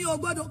dẹ̀ left. ni mi ò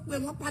gbọ́dọ̀ pè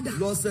wọ́n padà.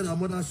 Lord said her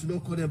mother should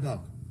not call them back.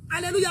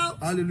 Hallelujah.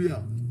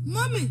 Hallelujah.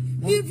 Mommy,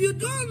 if you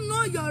don't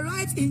know your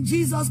right in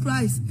Jesus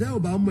Christ, Tẹ́ ò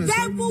bá mọ̀ ẹ̀sọ́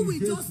devil nínú will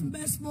just Jésù,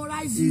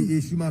 mesmerize you.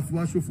 èṣù máa fi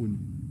wá ṣòfò ni.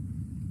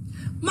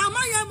 Màmá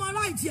yẹn mọ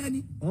right yẹn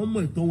ni. Ọmọ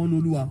ìtọ́ wọn ní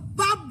Olúwa.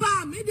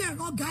 Bàbá mi dẹ̀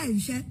rọ́gà ẹ̀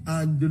iṣẹ́.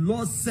 And the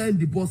Lord sent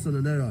the boss on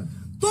an errand.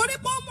 Torí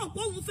pé ó mọ̀ pé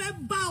òun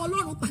fẹ́ bá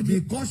Ọlọ́run pàdé.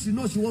 Because she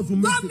knows she wants to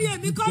make Bámi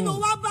èmi kọ́ ló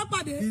wá bá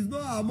pàdé. It's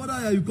not her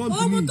mother that you come to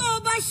Ohun me. tó o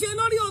bá ṣe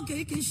lórí òkè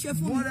yìí kì í ṣe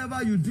fún mi.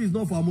 Whatever you do is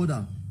not for her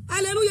mother.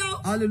 Hallelujah.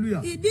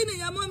 Hallelujah. Ìdí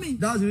nìyẹn mọ́ mi.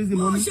 That's the reason,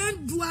 Mo mommy. ṣe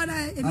ń du ara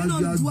ẹ̀, èmi As náà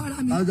ń du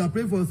ara mi. you are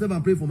praying for yourself,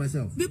 I'm praying for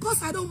myself. Because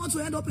I don't want to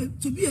end up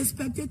to be a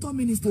spectator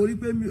minister. Torí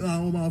pé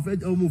ọmọ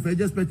òfẹ́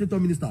jẹ́ spectator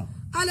minister.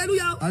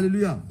 Hallelujah.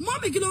 Hallelujah.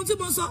 Mọ́mì kí ló ń tí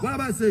mo sọ? What am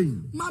I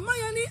saying? Màmá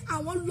yẹn ní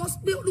àwọn lọ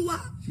sí Olúwa.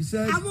 She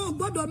said Àwọn ò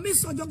gbọ́dọ̀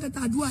miss ọjọ́ kẹta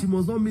àdúrà. she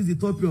must not miss the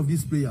topic of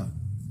this prayer.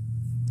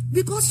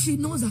 Because she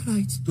knows her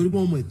right. Torí pé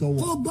ọmọ ìtọ́ wọn.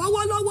 Kò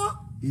gbọ́wọ́ lọ́wọ́.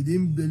 He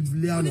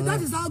didn't lay on Only that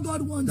her. is how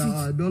God wants it.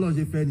 Bí Ọlọ́run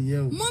ṣe fẹ́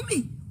nìyẹn o.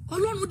 Mọ́mì,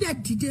 Ọlọ́run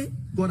dẹ̀ dìde.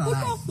 God Ó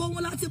arise. lọ pọ̀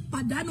wọn láti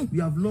pàdánù. We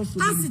have lost so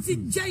A many sì ti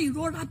things. jẹ́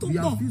ìrora tó We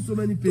have pọ̀. feel so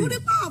many pains. Torí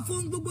pé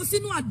àfọ̀n gbogbo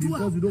sínú àdúrà.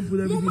 Because we don't put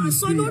Mo everything máa in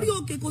sọ prayer. lórí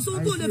òkè kò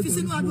sóhun tó I lè say fi for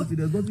sínú this àdúrà. month,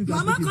 there's nothing you can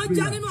Màmá put in kan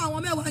já prayer. nínú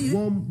àwọn mẹ́wàá yẹn.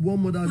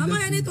 One mother Màmá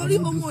left yẹn with nítorí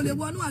among òun ò those lè ten.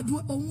 wọnú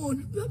àdúrà òun ò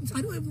ní.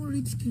 I don't even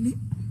read kìíní.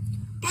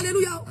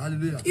 Hallelujah.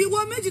 Hallelujah. Ìwọ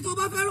méjì tó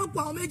bá fẹ́ rọ́pò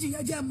àwọn méjì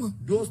yẹn jẹ́ mọ̀.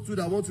 Those two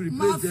that want to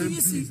Máa replace fi them,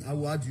 yín sí. please, I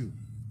will add you.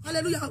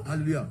 Hallelujah.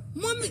 Hallelujah.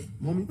 Mommy,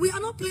 Mommy. we are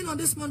not playing on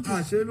this mountain.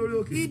 Ṣé lórí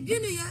òkè? Ìdí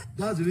nìyẹn.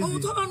 That's the reason.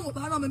 Ohun tó lọ́run ò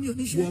bá rán mi mi ò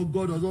ní ṣe. What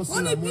God does not Ó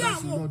say ní that bí mother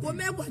àwọn should òpó not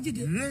mẹ́wàá do.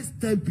 jìde. Raise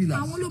 10 pillars.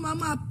 Àwọn ló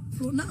máa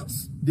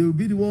pronounce They will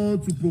be the one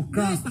to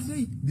procrast Ní ìpàdé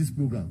yìí. this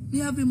program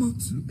ní every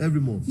month. every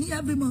month. Ní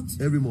every month.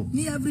 Every month.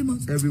 Ní every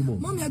month. Every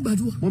month. Mọ́mí ẹ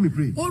gbàdúrà. Mommy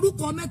pray.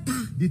 Orúkọ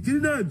mẹ́ta. The 3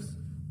 names.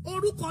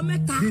 Orúkọ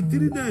mẹ́ta. The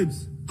 3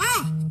 names.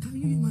 Can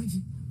you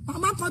imagine?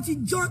 Màmá kan ti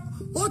jọ,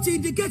 ó ti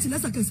indicate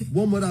lẹ́sẹ̀kẹsẹ̀.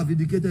 One mother have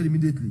indicated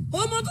immediately.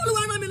 Ọmọ tó lè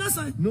wá rán mi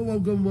lọ́sàn-án. No one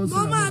government Mo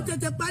said máa that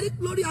tètè parí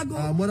lórí aago.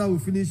 our mother will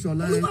finish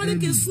online Olúwa ní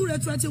kí n early súre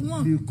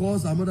 21.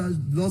 because our mother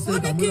lost Ó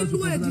said ní our kí n mother should lo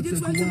consider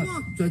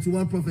èdìdí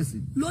 21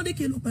 prophecy Lóní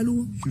kí n lò pẹ̀lú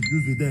wọn. should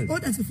use with them. Ó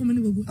dẹ̀ ti fún mi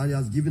ní gbogbo. And he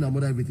has given our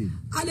mother everything.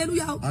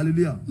 Hallelujah.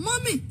 Hallelujah.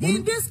 Mommy, Mommy,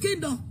 in this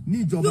kingdom, ní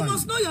you ìjọba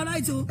must yìí know your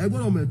right. Oh. ẹ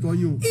gbọ́dọ̀ mọ̀ ẹ̀tọ́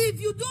yín o.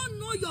 If you don't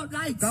know your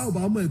right, Tá ò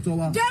bá mọ̀ ẹ̀tọ́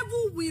wa,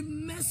 devil will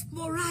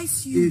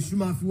mesmerize you. èṣù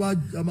máa fi wá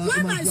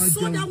When I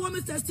saw that jẹun.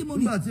 woman's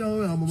testimony, Nígbà tí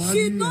àwọn àmọ̀ máa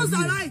she ní knows ẹ̀rí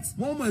her ẹ̀, right.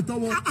 wọ́n mọ̀ ẹ̀tọ́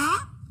wọn.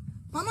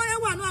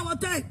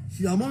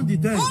 She among the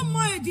 10. She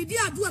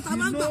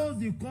knows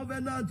the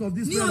covenant of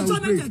this prayer I will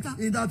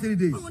pray in that 3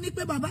 days.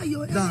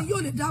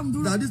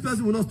 That this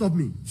person will not stop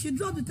me. She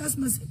dropped the text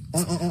message.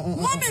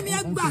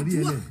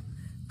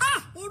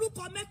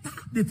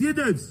 The 3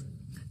 days.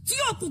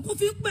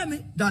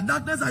 That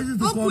darkness I used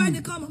to call me.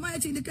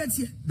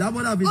 That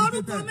one I've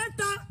indicated.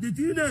 The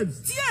 3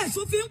 names.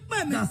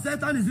 That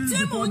Satan is using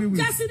to call me with.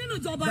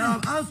 That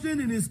I'm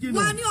answering in his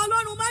kingdom. God of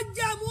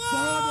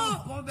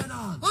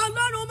covenant. God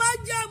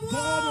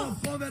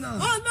of covenant.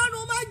 God of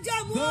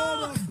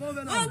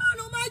covenant.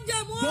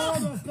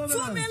 God of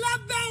covenant.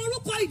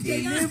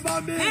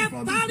 Deliver me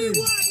from this.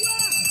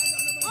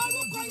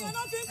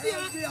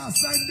 Every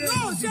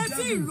assignment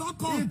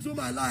into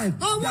my life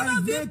that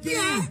is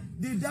making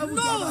the devil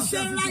to have access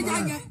to my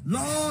life.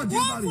 Lord,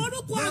 deliver me.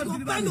 Lord,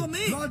 deliver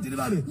me. Lord,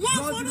 deliver me.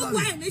 Lord, deliver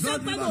me.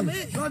 Lord, deliver me.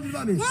 Lord,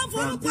 deliver me.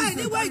 Lord,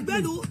 deliver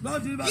me.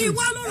 Lord, deliver me.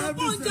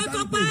 Every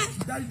satanic thing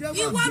that the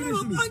devil has given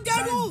to me,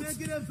 that is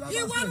making them to have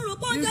access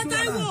into my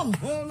life.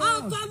 Oh,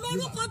 Lord,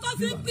 deliver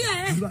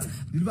me.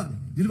 Deliver me.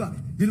 Deliver me.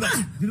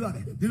 Deliver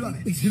me. Deliver me.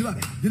 Deliver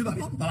me. Deliver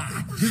me. Baba.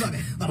 Deliver me.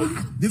 Baba.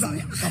 Deliver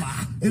me. Baba.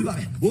 Deliver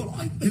me. Oh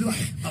Lord. Deliver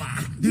me. Baba.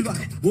 Deliver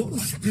me. Oh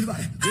Lord. Deliver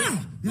me.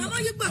 Baba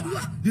yìí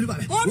gbàdúrà. Deliver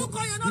me. Orúkọ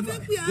yẹn náà fi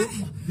pè é.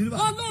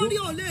 Olórí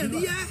ò lè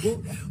rí ẹ.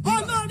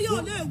 Olórí ò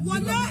lè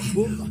wọlé.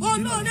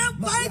 Olórí ń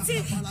pa etí.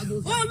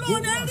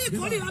 Olórí ń rí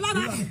ìkórìíra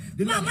lára.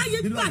 Màmá yìí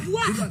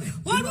gbàdúrà.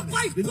 Orúkọ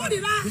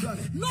ìkórìíra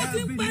ló fi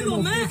ń pẹ̀lú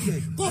mẹ́.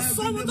 Kò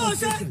sọ́mu tó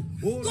ṣe.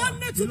 Tó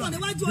ní túbọ̀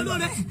níwájú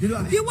olóore.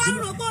 Ìwà ń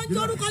rò pé ó ń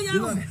jẹ́ orúkọ yẹn.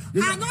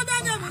 Another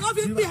name ló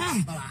fi pè é.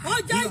 Ó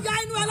jẹ́ ìyá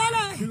inú ẹ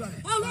lọ́lẹ̀.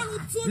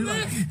 Ọlọ́run tún mi.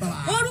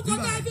 Orúkọ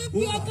tá a fi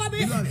pè ọkọ mi.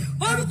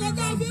 Orúkọ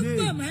tá a fi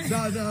pè mẹ́.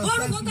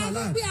 Orúkọ tá a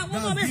fi pè àwọn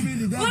ọmọ mi.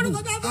 Orúkọ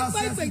tá a fi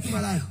pè ìpè.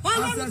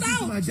 Ọlọ́run tá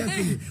ò jẹ́.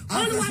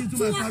 Olúwa tú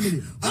wa.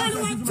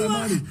 Olúwa tú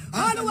wa.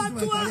 Olúwa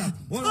tú wa.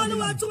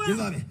 Olúwa tú wa.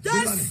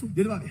 Jésù.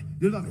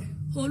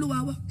 Olúwa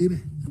wa.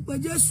 Amen. Pé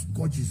Jésù.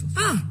 God Jesus.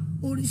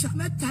 Òrìṣà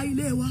mẹ́ta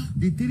ilé wa.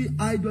 The 3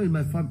 idols in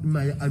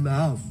my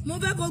house. Mo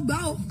fẹ́ kó gbà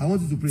ó. I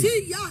want you to pray. Tí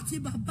ìyá àti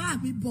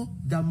bàbá mi bọ.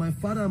 That my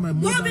father and my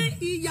mother. Wọ́n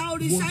ní ìyá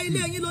òrìṣà ilé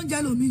yín ló ń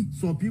jẹ lómi.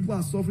 Some people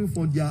are suffering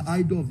from their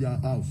idol of their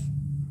house.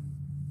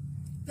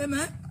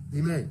 Amen.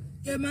 Amen.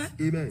 Amen.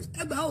 Amen.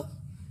 Ẹ gbà ó.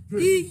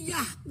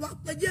 Ìyá wa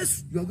pé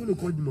Jésù. You are going to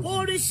call them.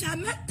 Òrìṣà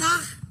mẹ́ta.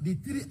 The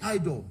 3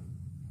 idols.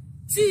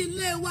 Tí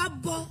ilé wa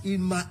bọ.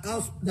 In my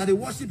house, that they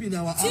worship in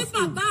our house. Tí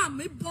bàbá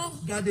mi bọ.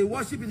 That they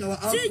worship in our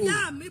house. Tí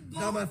ìyá mi bọ.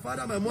 That my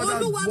father, my mother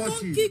Olúwa tó ń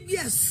worship. kígbe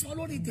ẹ̀sọ́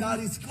lórí tèmi. That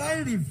is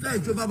crying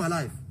revenge over my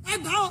life. Ẹ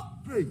gbà ó.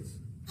 Praise.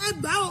 Ẹ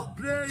gbà ó.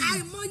 Praise.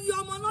 Àìmọye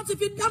ọmọ náà ti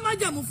fi dá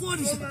májẹ̀mú fún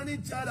òrìṣà. So many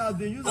child has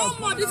been used as Ó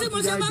mọ̀ ní tí mo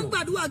ṣe máa ń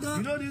gbàdúrà gan.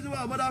 You know the reason why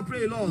our mother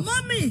pray a lot.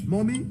 Mommy.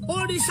 Mommy.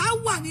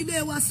 Òrìṣà wà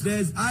nílé wa sí.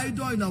 There's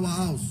idol in our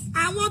house.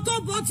 Àwọn tó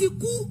bọ ti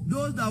kú.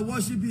 Those that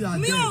worship it are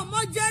dead. Mi ò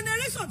mọ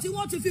generation tí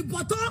wọ́n ti fi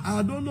bọ̀ tán.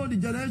 I don't know the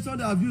generation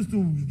that have used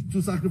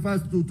to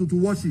sacrifice to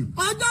worship.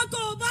 Ọjọ́ tó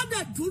o bá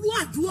dẹ̀ dúró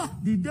àdúrà.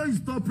 The day you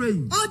stop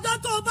praying.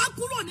 Ọjọ́ tó o bá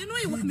kúrò nínú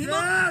ìwà mímọ́. The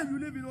day you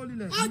live in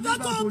holiness. Ọjọ́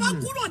tó o bá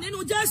kúrò nínú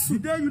Jésù. The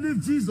day you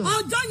leave Jesus.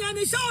 Ọjọ́ yẹn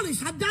ni iṣẹ́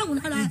òrìṣà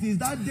dáhùn lára. It is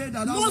that day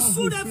that Mo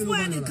súre fún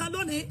ẹnìkan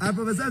lónìí. I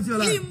prophesy to your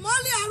life.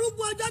 Ìmọ́lẹ̀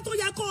arúgbó ọjọ́ tó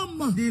yẹ kó o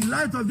mọ̀. The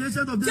light of the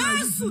ancient of days.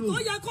 Jésù tó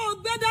yẹ kó o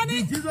gbé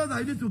dání. The Jesus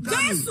I need to carry.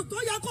 Jésù tó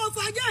yẹ kó o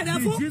fàyè rẹ The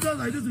fún. Jesus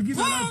I need to give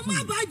your life Kó o má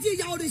to. bàa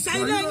jìyà òrìṣà For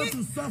ilé you not yín.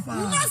 to suffer.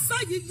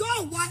 Lọ́sàn yìí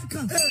yóò wá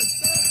ẹ̀kan.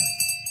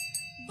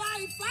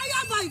 By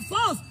fire, by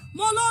force,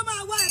 mo ló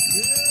máa wá ẹ̀kan.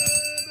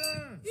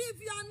 Amen. If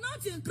you are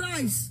not in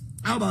Christ,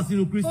 How about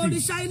single Christian?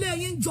 òrìṣà ilé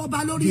yín ń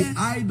jọba lórí ẹ.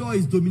 The idol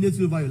is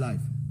dominating over your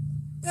life.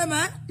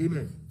 Amen.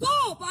 Amen. Tó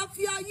o bá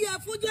fi ayé ẹ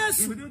fún If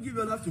Jésù, you don't give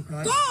your life to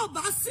Christ, tó o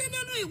bá sí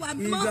nínú ìwà if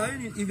you are mímọ́, not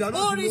in òrìṣà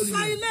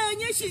holiness, ilé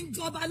yín sì ń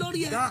jọba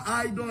lórí ẹ. that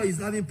idol is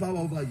having power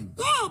over you.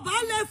 Tó o bá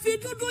lè fi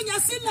dúdú yẹn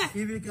sílẹ̀,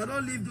 If you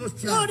cannot leave those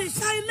chairs,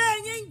 òrìṣà ilé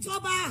yín ń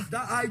jọba.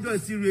 that idol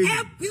is still Ẹ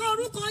reigning. pe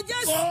orúkọ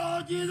Jésù.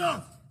 Oh,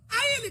 Jesus!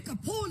 Ayélujá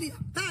pọ́ọ̀lì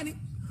àtàní.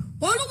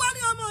 Olúwa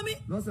ní ọmọ mi.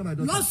 Lord said, my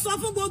Lọ daughter, sọ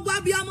fún gbogbo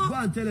abiyamọ. go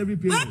and tell every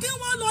Pé parent kí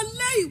wọ́n lọ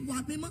lé ìwà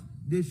mímọ́.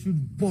 they should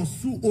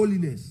pursue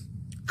holiness.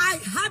 I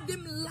heard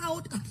them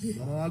loud and clear.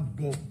 Oh,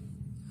 God.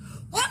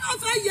 Wọ́n náà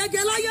fẹ́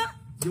yege láyé.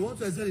 They want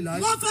to excel in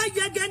life. Wọ́n fẹ́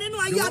yege nínú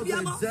They ayé want to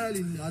abiyamọ. excel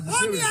in as a Ó ní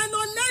parent. ẹ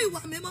lọ lé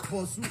ìwà mímọ́.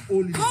 Pursue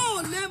holiness.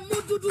 Ó lè mú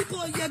dúdú kó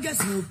yege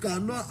sí. You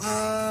cannot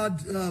add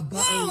Ó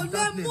lè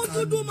darkness mú and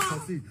dúdú mọ́.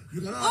 succeed.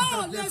 You cannot Ó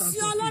add lè darkness and sí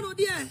Ọlọ́run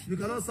succeed. díẹ̀. You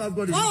cannot serve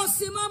God Ó in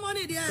sì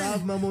Mámọ́nì díẹ̀.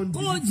 Serve Mammon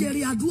Kó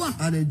jèrè àdúrà.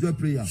 and enjoy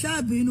prayer.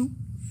 Ṣé bínú?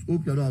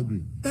 Hope you are not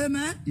angry.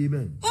 Amen.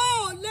 Amen.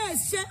 Ó lè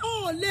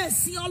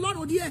sin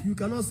Ọlọ́run díẹ̀. You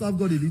cannot serve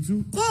God a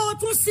little Kó o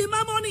tún sin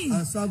Mámọ́nì.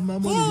 and serve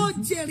Mammon Kó o a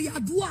little jèrè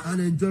àdúrà.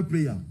 and enjoy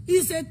prayer.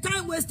 It's a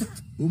time waster.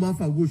 O máa ń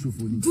fa owó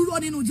ṣòfò ni. Dúró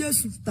nínú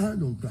Jésù.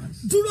 Stand on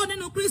Christ. Dúró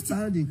nínú Kristi.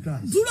 Stand in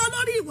Christ. Dúró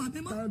lórí ìwà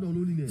mímọ́. Stand on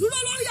holiness. Dúró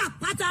lórí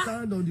àpáta.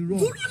 Stand on the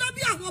rock. Dúró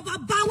lórí àwọn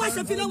bàbá wa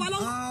ṣe fi lé wa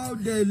lọ́wọ́. How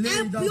they lay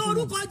Ẹ down fi for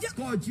orúkọ us. Jésù.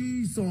 God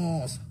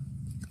Jesus.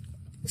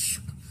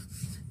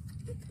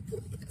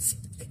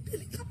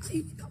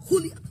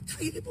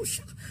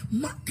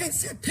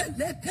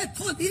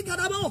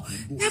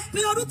 Ẹ pe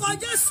orúkọ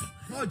Jésù.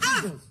 God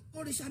Jesus.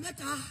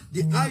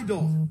 The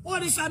idol.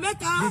 Òrìṣà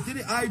mẹ́ta. The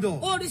three idol.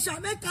 Òrìṣà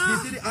mẹ́ta.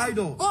 The three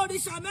idol.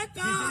 Òrìṣà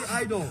mẹ́ta. The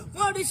three idol.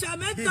 Òrìṣà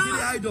mẹ́ta. The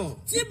three idol.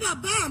 Tí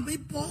bàbá mi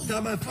bọ̀.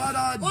 That my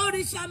father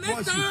Òrìṣà mẹ́ta.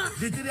 worship.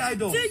 The three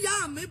idol. Tí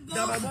ìyá mi bọ̀.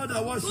 That my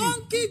mother worship. Tó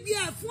ń kígbe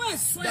ẹ̀ fún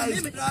ẹ̀sùn That ẹ̀mí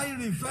is mi. crying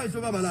revenge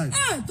over my life.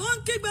 Tó ń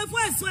kígbe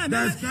fún ẹ̀sùn ẹ̀mí mi.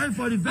 That is crying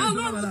for revenge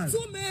over my Ọlọ́run life.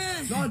 tú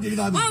mi. Lord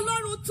deliver me.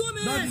 Ọlọ́run tú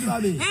mi. Lord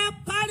deliver me. Ẹ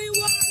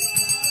pariwo.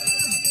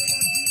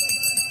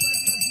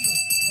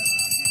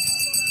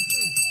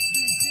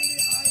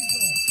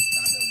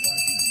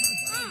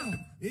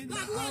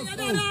 Gbàdúrà yẹn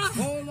dáadáa.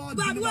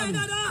 Gbàdúrà yẹn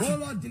dáadáa.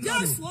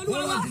 Jésù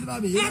Olúwa.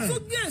 Ẹ tún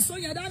gbé èso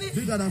yẹn dání.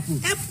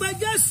 Ẹ pè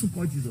Jésù.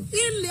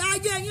 Ilẹ̀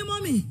ayé yín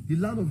mọ́ mi. The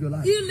land of your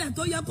life. Ilẹ̀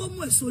tó yẹ kó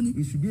mú èso ni.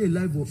 It should be a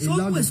land of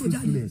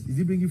fruitfulness. Is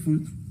it bringing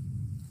fruit?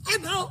 Ẹ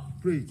gbà ó.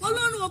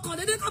 Ọlọ́run ọkàn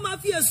dédé ká máa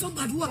fi èso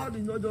gbàdúrà. God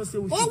did not just say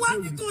we Ó should wá pray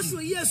ní with kó oṣù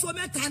yìí èso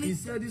mẹ́ta ni. He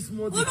said this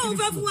month. Ọlọ́run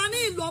fẹ́ fún wa ní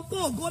ìlọ́po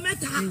ògo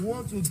mẹ́ta. He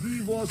wants to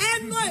give us.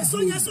 Ẹ ná èso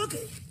yẹn sókè.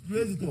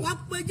 Raise it up. Wá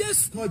pè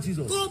Jésù. Call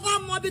Jesus. Tó o bá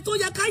mọ ibi tó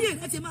yẹ káyé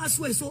rẹ ti máa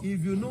so èso.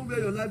 If you know where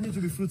your life needs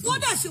to be fruitful. Tó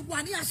dẹ̀ ṣe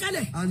wà ní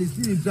aṣálẹ̀. And it's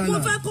still in China. Mo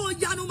fẹ́ kó o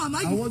yanu màmá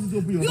yìí. I want you to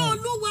open your Bí mouth.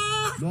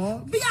 Olúwa.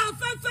 Lord. Bí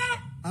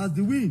afẹ́fẹ́. As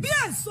the wind. Bí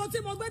èso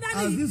tí mo gbé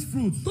As dání. this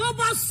fruit. Tó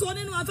bá so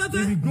nínú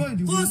afẹ́fẹ́. If you grow in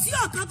the Kò wind. sí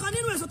ọ̀kankan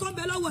nínú èso tó ń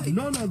bẹ lọ́wọ́ yìí.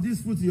 None of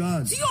this fruit in your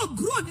hand. Tí yóò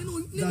grow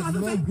nínú That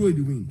will afẹ́fẹ́. not grow in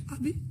the wind.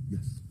 Àbí?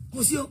 Yes.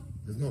 Kò sí o.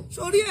 There's not.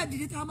 Sórí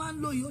ẹ̀dìdì tá a máa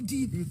ń lò yóò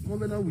di ibi. The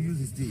covenant we use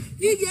is deep.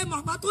 Iye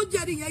màmá tó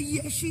jẹ́rìí yẹn yí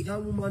ẹ ṣí.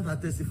 That woman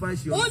that testifies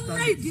she Ó lé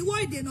understands. ìdíwọ́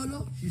ìdènà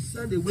lọ. She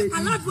sent away.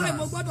 Aládùúrà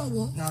ìmọ̀ gbọ́dọ̀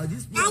wọ̀. Now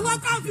this prayer Àwọn was-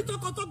 káà fi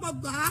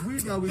tọkàntọkàn gbà á. We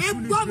that we Ẹ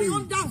truly gbọ́ mi pray. ó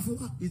ń dà fún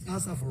wa. It's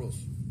answer for us.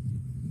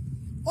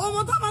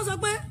 Ohun tó máa sọ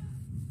pé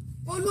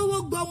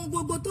olówó gbọ́ ohun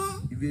gbogbo tán.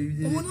 If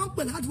they- Òun náà ń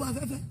pè ládùúgbò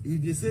afẹ́fẹ́.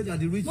 If they say that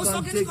the rich Mo sọ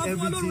man kíní take kan fún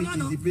Ọlọ́run everything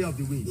lánàá. is the prayer of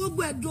the wind.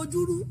 Gbogbo ẹ̀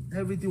dojúrú.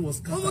 Everything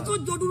was Ohun tó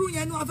scattered. dojúrú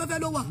yẹn inú afẹ́fẹ́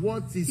ló wà.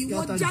 What is Ìwọ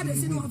scattered jáde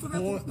is in sínú the afẹ́fẹ́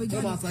kò wind. pè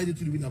Come jáde. outside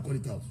into the wind and call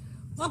it out.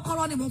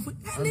 Kọ́kọ́rọ́ ni mo fún.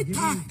 I'm giving you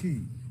Anytime.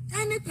 key.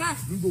 Anytime.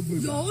 gbogbo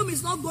ìgbà. Your home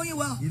is not going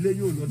well. Ilé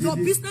yóò lọ Your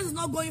dédé. business is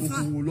not going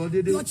far. Okòwò lọ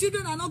dédé. Your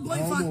children are not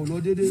going Àwọn far. ọmọ ò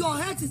lọ dédé. Your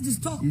health is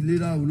disturbed.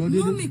 Ìlera ò lọ dédé.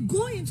 Mommy,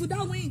 go into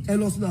that wind. Ẹ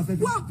lọ sínú Go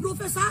afẹ́fẹ́. and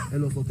prophesy. Ẹ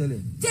lọ sọ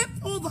tẹ́lẹ̀. Take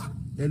over.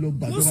 Ẹ lọ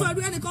Mo sọ gbàjọba.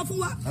 ẹ̀rí ẹnìkan fún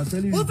wa. I'm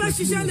telling you Ó the fẹ́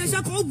testimony ṣiṣẹ́ of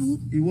iléeṣẹ́ God. kan ó wù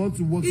ú. He want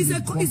to work in It's a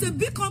a company.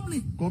 big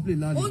company. Company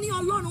land. Ó ní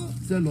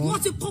Ọlọ́run. Say, Lord.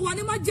 Wọ́n ti kọ́ wa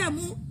ní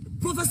májẹ̀mú.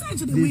 Prophesy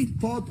into the They wind.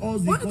 taught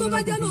us the Wọ́n ní tó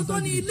bá covenant jẹ́ of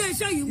lóòótọ́ ní prophecy.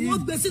 ilé-iṣẹ́ yìí wọ́n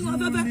gbé sínú If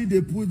truly afẹ́fẹ́.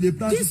 they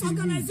plant This it in the wind.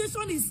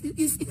 organization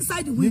is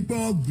inside the wind. Nípa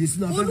ọ̀gbìn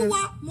sínú afẹ́fẹ́.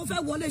 Olúwa, mo fẹ́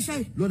wọlé iṣẹ́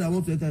yìí. Lord, I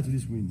want to enter into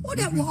this wind. Ó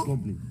This dẹ̀ wind wọ̀.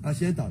 company. And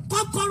she entered.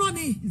 Kọ́kọ́rọ́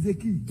ni. It's a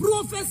key.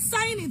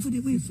 Prophesying into the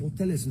wind. Sọ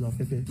tẹ́lẹ̀ sínú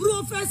afẹ́fẹ́.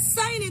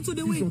 Prophesying into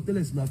the Sísọ wind.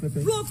 tẹ́lẹ̀ sínú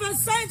afẹ́fẹ́.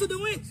 Prophesying into the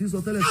wind.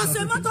 Sísọ tẹ́lẹ̀ sínú As a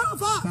afẹ́fẹ́. matter of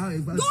fact,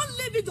 Báyìí. don't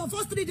leave it the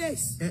first 3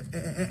 days.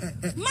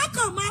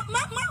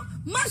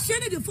 Má ṣe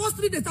ní the first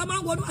 3 days tá a máa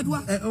ń wọnú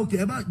àdúrà.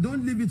 Okay,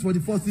 don't leave it for the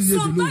first 3 days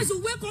alone. Sometimes you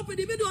wake up in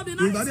the middle of the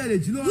Ìgbà bí ẹ lè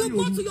jí night. lórí You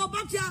go òru. to your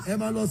backyard. Ẹ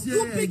máa lọ sí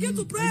You begin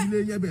to pray.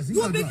 ilé yẹn bẹ̀rẹ̀ sí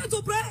You gbàdúrà. begin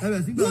to pray. Ẹ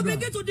bẹ̀rẹ̀ sí You gbàdúrà.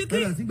 begin to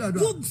decree. Ẹ bẹ̀rẹ̀ sí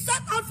gbàdúrà. You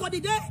set out for the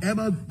day. Ẹ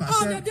máa On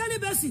pàṣẹ. a daily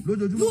basis.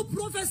 Lójoojúmọ́. You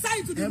prophesy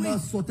into the Ẹ máa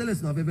wind. sọ tẹ́lẹ̀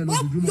sínú afẹ́fẹ́ Oh,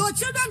 lójoojúmọ́. your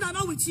children are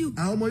not with you.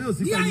 Àwọn ọmọ yóò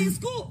sí They are pẹ̀lú. in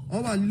school.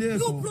 Wọ́n wà nílé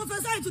You ẹ̀kọ́.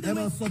 prophesy into the Ẹ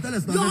máa wind. sọ tẹ́lẹ̀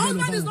sínú Your afẹ́fẹ́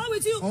husband is lọ́wọ́. not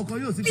with you. Ọkọ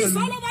yóò sí He's pẹ̀lú.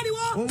 all over the Ó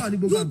world. wà ní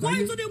gbogbo You go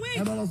àgbáyé. into the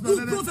Ẹ máa lọ wind. sínú You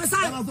afẹ́fẹ́. prophesy.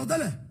 Ẹ máa sọ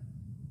tẹ́lẹ̀.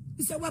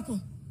 It's a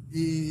weapon.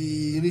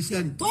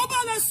 Irinṣẹ́ ni. Tó bá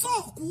lè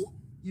sọ̀kú.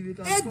 If you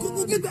can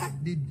Egungun gbígbẹ.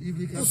 if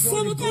you Kò can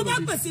sóhun tó bá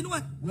it, pè sínú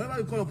ẹ̀. whenever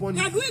you call upon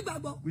it Pẹ̀lú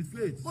ìgbàgbọ́. with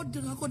faith, Ó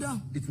dènà kó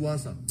dáhùn. it will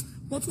answer.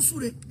 Mo tún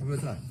súre. Every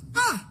time.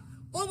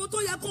 Ohun tó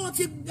yẹ kó o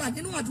ti gbà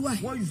nínú àdúrà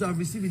yìí. What you shall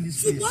receive in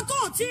this prayer, Ṣùgbọ́n tó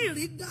o tí ì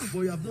rí gbà.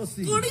 but you have not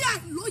seen. Torí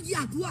àìlóye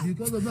àdúrà.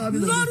 Because of not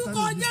having Lórúkọ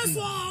understanding of Jésù this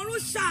prayer. ọ̀run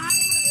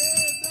ṣàánú.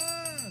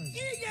 Amen.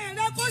 Iye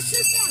rẹ kó ṣí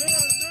sí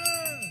àdúrà.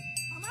 Amen.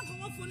 Màmá kan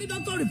wọ́n fún ní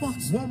doctor report.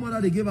 One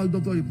mother, they gave her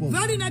doctor report.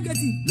 Very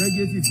negative.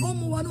 Negative. Ó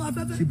mú wọnú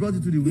afẹ́fẹ́. She brought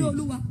it to the Bí wind.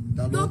 Olúwa.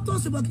 The Lord. Doctor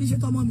ṣùgbọ́n kì í ṣe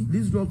tọmọ mi.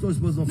 This doctor is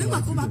supposed to not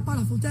Nígbà tó for bá our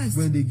padà fún test.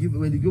 When they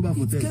go back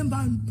for It test, came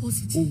back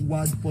positive.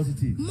 word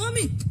positive.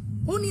 Mọ́mì,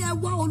 ó ní ẹ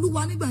wá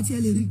Olúwa nígbà tí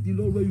ẹ lè rí. Seek the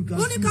Lord where you can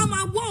Ó ní see ká him.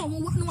 máa wọ́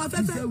òun wá nínú He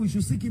afẹ́fẹ́. said we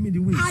should seek him in the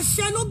wind.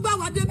 Àṣẹ ló gbà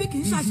wá débi kì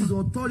í It is ṣàṣà.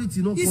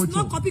 authority, not It's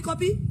not culture.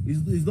 copy.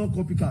 It's not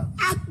copycat.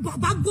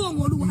 Bàbá gbọ́ òun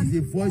Olúwa It's ni.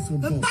 a voice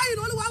from God. Báyìí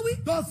ni Olúwa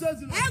wí. God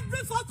says it.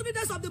 Every 4-3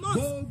 days of the month.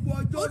 Gbogbo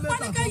ọjọ́ Olúwa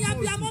ní kẹ́yìn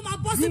ẹbí àmọ́ máa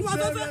bọ́ sínú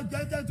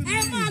afẹ́fẹ́.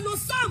 Ẹ máa lo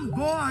Sam.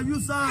 Go and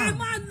use Ẹ sand.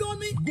 máa lo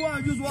omi. Go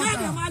and use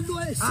Kẹ́ẹ̀dẹ̀ máa water. lo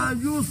èso.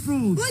 And use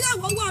fruit. Bóyá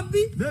ìwọ wà ń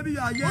bí. Maybe you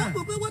are Wọ́n here.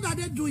 gbọ́ pé what are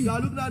they doing? You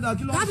are looking at that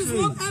kilo. That is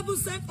what heaven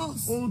sent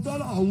us. Ohun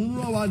tọ́lọ̀ ọ̀hún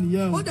rán wa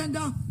nìyẹn o. Hold them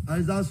down.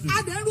 And it's answering.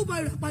 Adẹ̀ ń rúbọ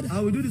ìrẹ̀ padà.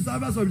 And we do the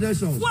service of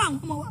redemption Fún àwọn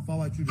ọmọ wa. for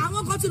our children.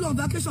 Àwọn kan ti lọ on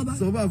vacation báyìí.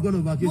 Some people have gone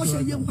on Bó vacation ṣe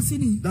right yé now. wọn sí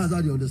nìyí. That's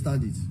how they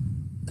understand it.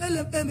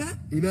 Amen.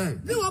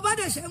 Amen. Bí wọ́n bá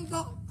dẹ̀ ṣe ń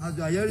gbọ́, As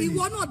you are hearing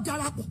ìwọ it, náà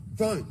darapọ̀.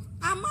 join.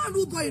 A máa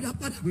rúbọ ìrẹ̀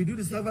padà. We do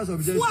the service of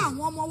Fún redemption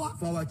àwọn ọmọ wa.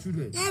 for our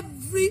children.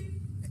 Every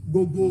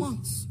Gbogbo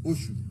month.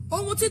 oṣù.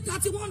 Ohun tí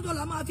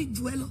 $31 máa fi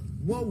jù ẹ lọ.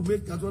 What will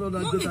make that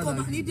 $100 Mọ́mì kò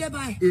mà greater ní than dé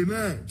báyìí. you?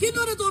 Amen. Kí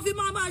ló dé tó fi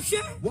máa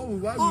ṣe? Why will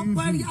you Ọ̀pọ̀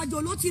do ìrìn it?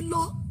 àjò ló ti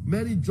lọ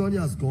Many journey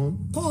has gone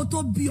kó o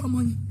tó bí ọmọ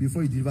yìí.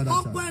 before you deliver that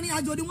Ọ̀pọ̀ child. ìrìn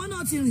àjò ni wọ́n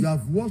náà ti rìn. You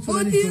have walked so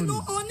many Onínú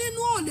journeys.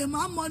 onínú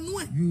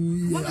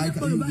I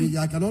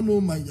cannot know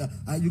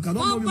you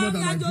cannot know me more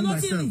than I do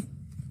myself.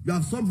 You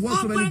have worked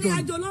so many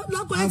times. Your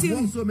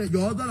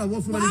husband has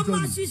worked so many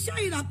times.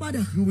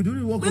 You will be doing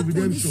the work of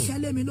redemption. That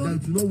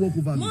you will not walk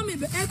over me.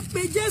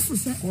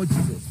 Call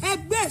Jesus.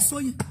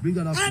 Bring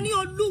that up. Say,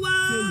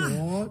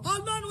 Lord,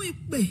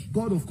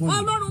 God of covenant.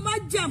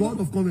 God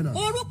of covenant.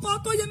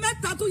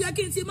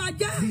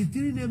 The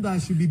three names that I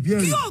should be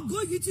bearing.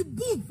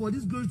 For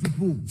this glory to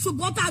boom.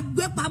 What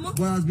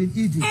has been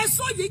eaten. This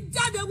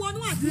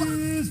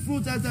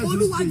fruit enters into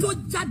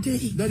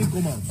this. Let it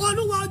come out.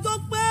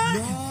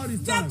 Lord,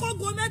 it's time. Let my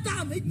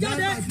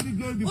three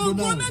glory be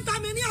pronounced. My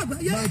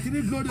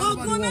three glory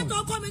over the world.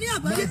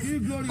 My three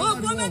glory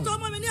over the world.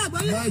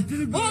 My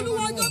three glory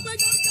over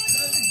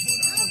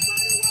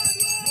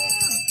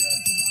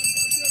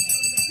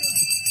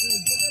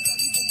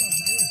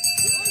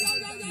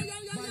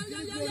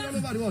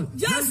the world.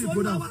 Yes,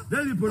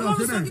 let me pronounce.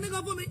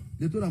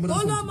 They told her mother,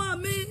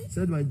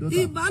 said my daughter,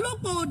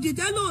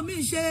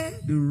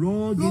 the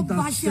wrong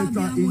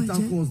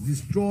intercourse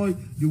destroy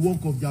the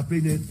work of their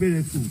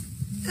parenthood.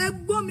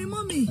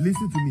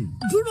 Listen to me.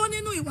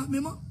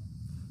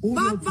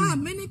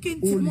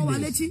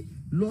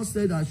 Lord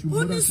said I should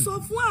tell the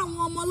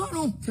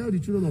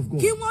children of God.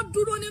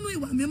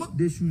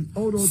 They should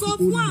hold on to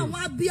holiness.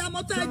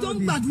 Tell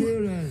the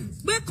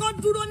parents.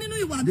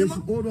 They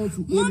should hold on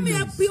to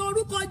holiness.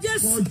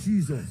 Call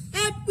Jesus.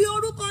 Call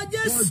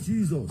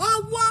Jesus.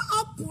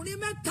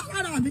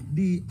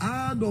 The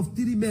hand of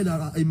three men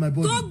are in my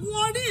body that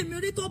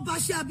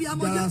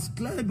has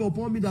climbed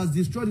upon me, that has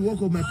destroyed the work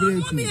of my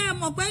parents.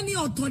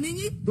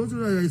 Don't you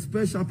know you're a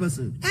special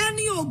person?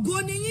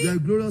 You're a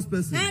glorious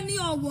person.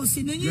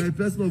 You're a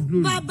person of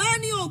glory.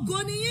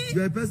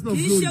 You're a person of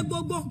glory.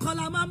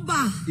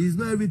 It's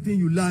not everything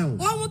you lie on.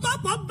 What a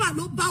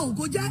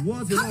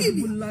lot of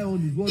people lie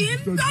on is what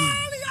destroys you.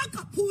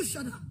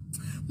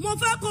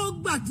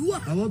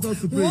 I want us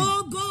to pray.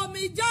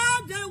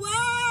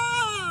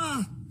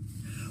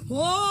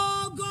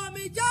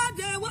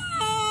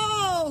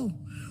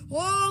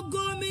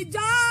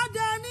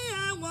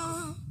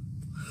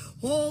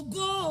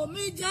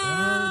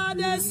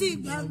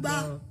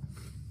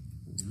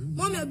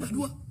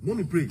 Let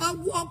me pray.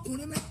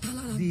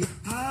 The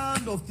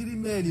hand of three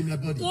men in my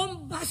body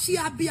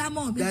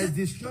that is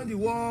destroying the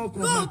work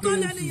of my parents.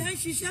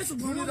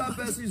 Only that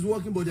person is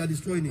working, but they are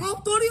destroying it.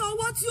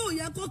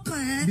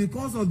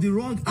 Because of the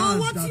wrong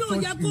hand that touched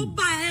you.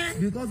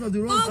 Because of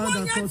the wrong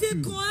hand that touched you.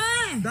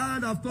 That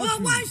hand have touched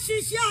you.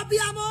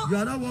 You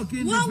are not working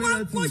in the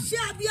parenting.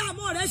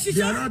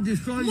 They are not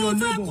destroying your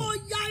labor.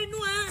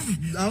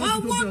 I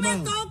want you to open your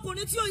mouth.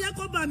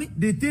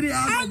 The three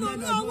hands of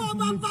men are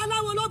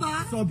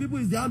not. Some people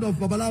is the hand of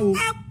Babalawo.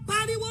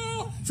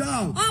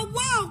 Child.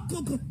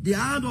 The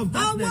hand of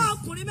darkness.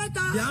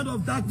 The hand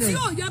of darkness.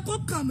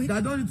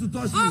 That don't need to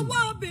touch me.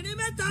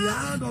 The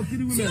hand of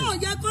three women. That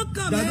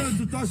don't need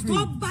to touch me.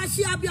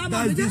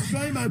 That is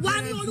destroying my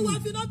parents.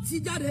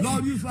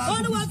 Lord, you shall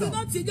push it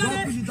out.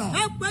 Lord, push it out.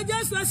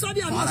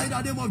 Father, in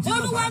the name of Jesus.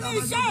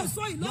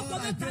 Lord, I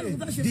pray.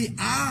 The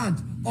hand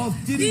of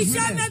three women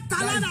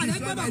that is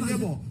destroying my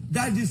neighbor.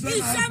 That is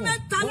destroying my effort.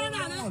 Oh Lord,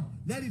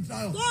 let it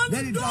dry up.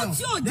 Let it dry up.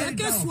 Let it down. Let it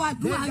down.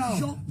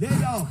 Let it down. Let it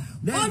down.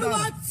 Let it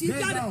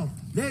down.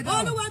 Let it down.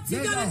 Oh Lord, push it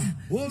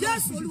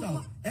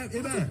out.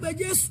 Amen.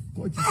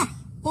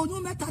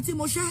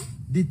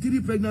 The three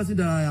pregnancies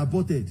that I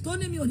aborted.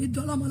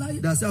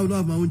 That say I will not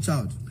have my own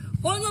child.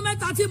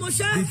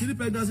 The three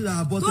pregnancies that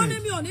I aborted. That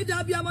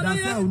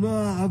say I will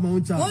not have my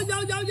own child. The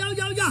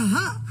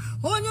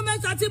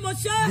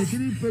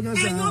three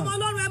pregnancies that I have.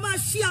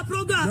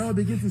 Now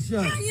begin to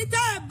share.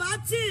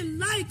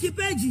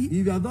 If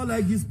you have not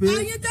liked this page, if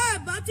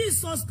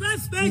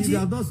you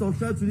have not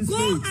subscribed to this page,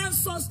 go and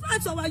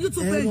subscribe to our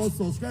YouTube page.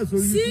 Subscribe to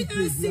YouTube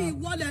page.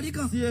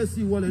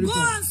 CSC Wale. Go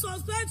and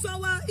subscribe to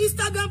our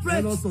Instagram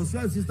page.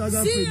 Subscribe to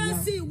Instagram page.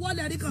 CSC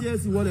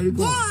Wale.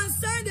 Go and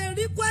send a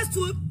request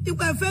to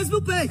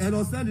Facebook page.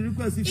 And send the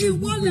request to Facebook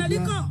page.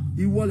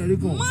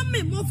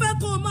 Mommy,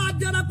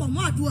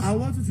 I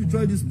want you to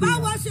join this prayer.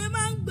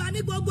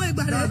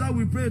 That's how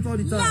we pray it all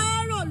the time.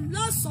 Morning,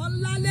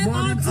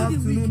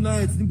 afternoon,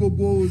 night.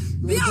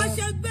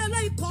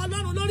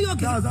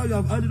 That's how you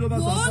have handed over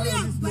to our Father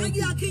this morning. The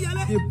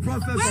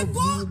prophet of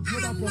God.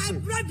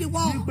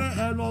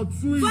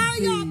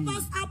 Via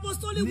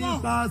apostolic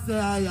work.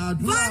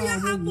 Via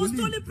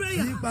apostolic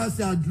prayer.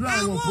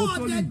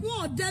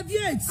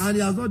 And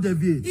he has not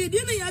deviated.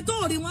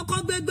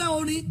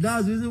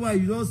 That's the reason why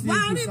you don't see it.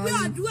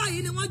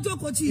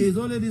 It's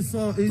only this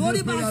song. It's the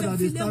prayer that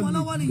they stand with.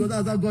 Because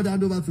that's how God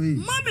hand over to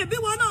him.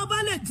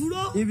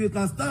 If you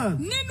can stand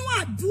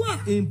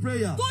in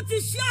prayer,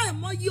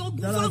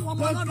 that has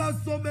conquered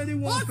so many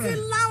warfare,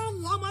 that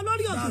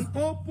has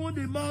opened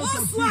the mouth of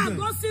children,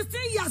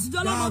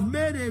 that have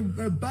made a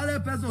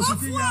barren person of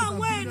 16 years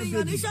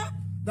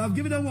that have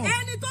given them what?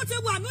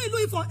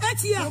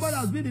 Somebody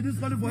has been in this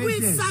country for 8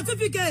 years. With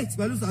certificate.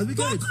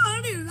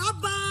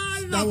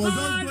 That was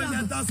not doing the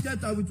task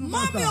with 2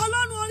 masters.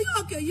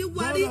 òkè yìí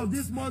wá God of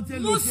this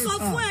mountain mo locate sọ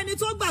fún ẹni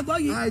tó gbàgbọ́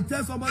yìí. I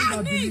tell somebody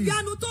that believes.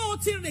 ìyanu tó o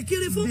ti rìn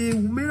kiri fún. The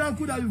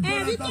miracle that you've gone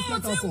ẹ̀rí tó o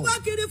after ti for. wá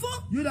kiri fún.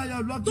 You that you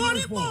have locked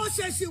torí up pé o for.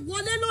 ṣèṣì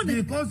wọlé lónìí.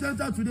 The call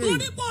center today.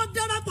 torí pé o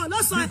darapọ̀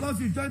lọ́sàn-án.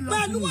 Because you joined us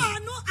pẹ̀lú today.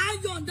 àánú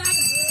ayọ̀ǹda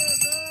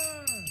rẹ̀.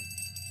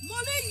 mo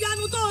ní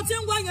ìyanu tó o ti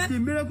ń wá yẹn. The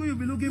miracle you've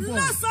been looking for.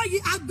 lọ́sàn yìí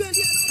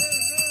agbèrè ẹ̀.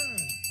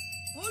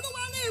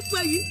 olúwa ní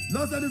ìpè yìí.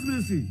 Lord said this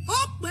ministry. ó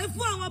pè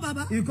fún àwọn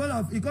bàbá. He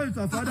called it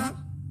our father.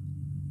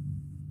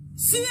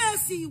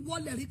 CAC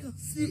ìwọlẹ̀ rí kan.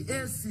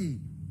 CAC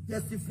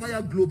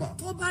Testifier Global.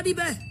 tó bá rí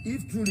bẹ́ẹ̀.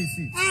 If truly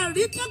see.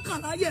 ẹ̀rí tó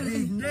kàn láyé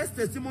rẹ̀. The next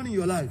testimony in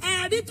your life.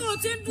 ẹ̀rí tó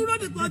ti ń dúró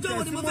nípa ọjọ́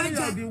wo ni mo fẹ́ testimony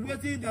you have jẹ. been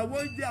waiting that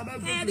one day am I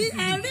going to ẹ̀rí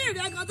see.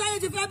 rẹ̀ kan táyé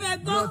ti fẹ́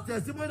bẹ́ẹ̀ gbọ́. Your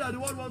testimony that the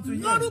world wants to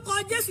hear. lórúkọ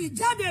Jésù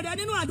ìjáde rẹ̀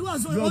nínú àdúrà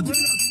sọ. Your ó di going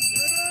to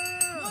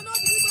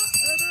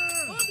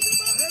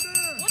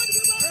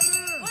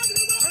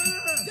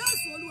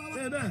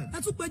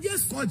ẹ tún pe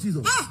Jésù. call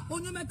Jesus.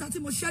 oyún mẹ́ta tí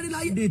mo ṣẹ́rí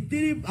láyé. The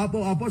three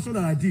abortion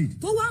that I did.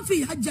 tó wá ń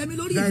fi ìyà jẹ mi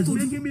lórí That is ìtòjú.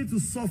 making me to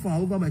suffer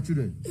over my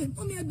children.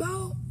 mọ́mí ẹ gbà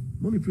ọ́.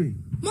 Mommy pray.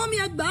 mọ́mí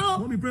ẹ gbà ọ́.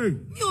 Mommy pray.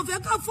 mi ò fẹ́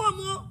ká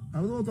fọ́ọ̀mù ọ́. I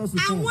don't want us to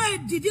fall. àwọn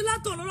èdìdí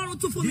látọ̀rọ̀ Ọlọ́run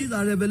tún fún mi. These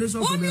are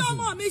revelations ó from ní heaven.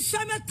 ọmọ mi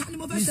iṣẹ́ mẹ́ta ni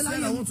mo fẹ́ He ṣe said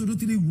láyé. I want to do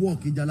 3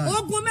 work in their life.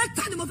 ogun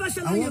mẹ́ta ni mo fẹ́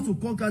ṣe I láyé. want to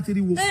conquer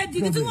 3 work.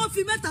 èdìdí tí wọ́n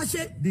fi mẹ́ta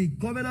ṣe. The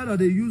covenant that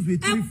they use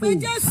with 3 ẹ pe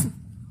folds. Jésù.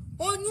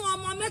 oyún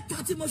ọmọ mẹ́ta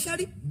tí mo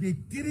ṣẹ́rí. The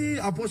 3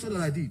 abortion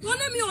that I did. wọ́n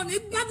ní mi ò ní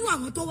gbádùn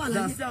àwọn tó wà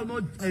That láyé. say I will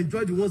not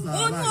enjoy the ones that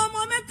are oyún alive.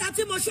 ọmọ mẹ́ta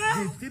tí mo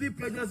ṣẹ́. The 3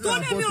 pregnancies tó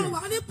that ní I mi ò aborted.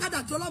 wà ní padà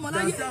tó lọ́mọ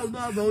That láyé. say I will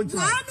not have my own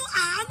child.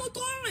 àánú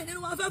tó ń rìn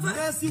nínú afẹ́fẹ́.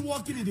 Mercy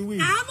walking in the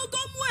wind. àánú tó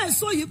mú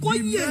èso yìí kó The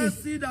yè.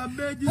 mercy that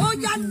made this ó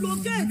people yá to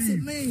locate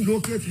live. me.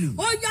 Locate me.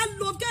 ó yá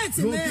locate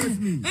Locate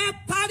me. me. ẹ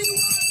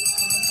pariwo.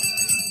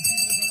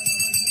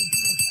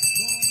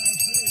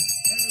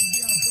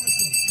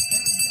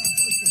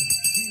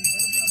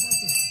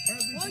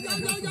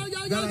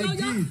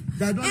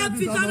 That don't ẹ have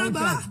fi this dára amount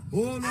gbà. of time.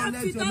 Oh Lord, ẹ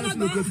let fi your dára mercy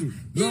gbà. locate me.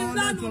 Lord,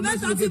 let ìlànà your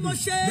mẹ́ta mercy tí mo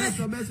locate me. ṣe. Let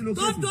your mercy tó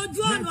locate me.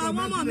 dojú Let ọ̀nà your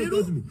àwọn ọmọ mercy mi rú.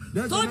 locate me.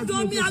 Let tó your mercy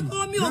domi locate me.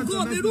 omi Let ògo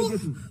your mi mercy rú.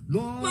 locate me.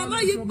 Lord, màmá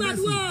let yìí your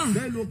mercy. gbàdúrà.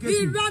 Let locate me.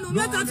 ìlànà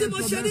mẹ́ta Lord, tí let mo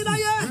your ṣe rí mercy.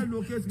 láyé. Let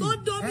locate me. tó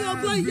domi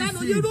ògo Every ìyanu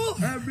sin, yìí rú.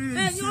 every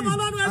ẹ̀yin sin ọmọ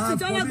Ọlọ́run ẹ fi I've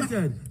dára gbà.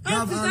 committed, ẹ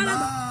fi dára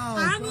gbà.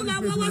 àánú la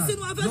wọ́wọ́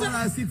sínú Lord,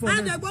 I seek for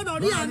afẹ́fẹ́. mercy. ẹ gbọ́dọ̀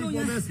rí Lord, I àánú seek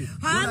for yẹn. mercy.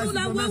 àánú Lord,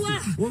 I la seek for wọ́wọ́.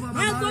 mercy. Over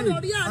my ẹ gbọ́dọ̀ rí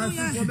marriage, àánú I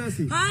seek for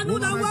mercy. yẹn. àánú Over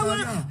la my wọ́wọ́.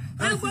 career,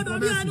 ẹ I seek gbọ́dọ̀ for rí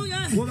mercy. àánú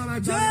yẹn. Over my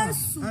career,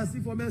 Jésù. I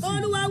seek for mercy.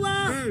 Olúwa wa.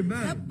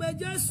 Amen. ẹ pé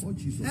Jésù. Oh,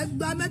 Jesus. ẹ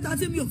gba mẹ́ta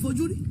tí mi ò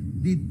fojú rí.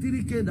 The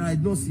 3K that I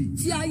did not see,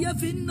 tí ayé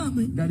fi ń nà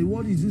mí. that the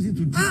world is using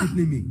to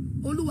discipline me,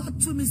 Olúwa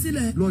tú mi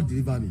sílẹ̀. Lord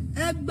deliver me.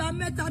 ẹ gba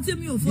mẹ́ta tí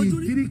mi ò The fojú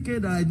rí. 3K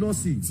that I did not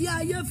see, tí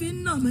ayé fi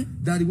ń nà mí.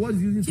 that the world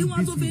is using tí to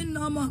wọ́n tún fi beat ń me,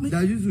 nà ọmọ mi.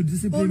 that is used to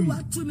discipline me,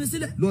 Olúwa tú mi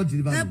sílẹ̀. Lord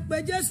deliver ẹ me.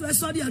 pé Jésù ẹ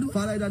sọ di àdúrà.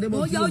 Father, in the name of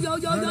Ó yá, ó Jesus, yá, ó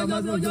yá, ó Father, yá, ó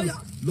yá, ó yá, ó yá.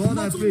 Lord,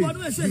 Mo I tún pray, wọnú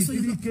èso èso the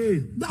yìí. 3K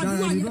that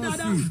Gbàdúrà I yẹn did not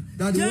dáadáa. see,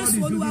 that the world is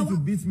Jésù Olúwa using wa. to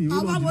beat me, oh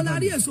àwa Lord wo la rí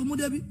deliver me. èso mú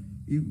débi.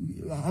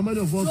 How many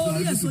of us Lórí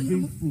are able èso to yẹn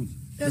bring mú. fruit?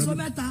 Èso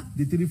mẹ́ta.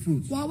 The 3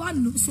 fruits. wọ́n wá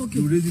nù sókè.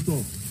 You raise it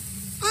up.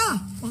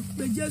 wọ́n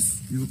pe Jésù.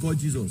 You will call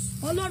Jesus,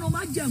 Ọlọ́run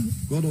má jẹ̀mú.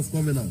 God of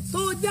covenant,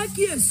 tó jẹ́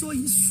kí èso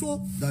yìí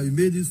so that you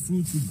made this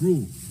fruit to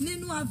grow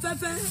nínú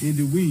afẹ́fẹ́ in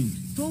the wind,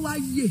 tó wá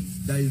yè.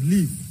 that is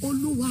live.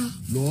 Olúwa.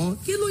 Lord,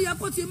 kí ló yẹ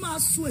kó ti máa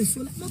so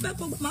èso la mo fẹ́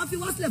kó máa fi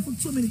wá sílẹ̀ fún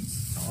 2 minutes.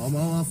 I'm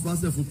going to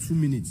fast for 2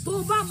 minutes. tó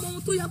o bá mọ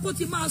ohun tó yẹ kó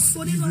ti máa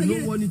so If nínú you ayé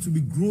don't want it to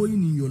be growing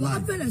in your wàá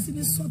life, bẹ̀rẹ̀ sí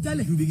ní sọ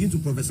tẹ́lẹ̀. you begin to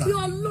prophesy. bí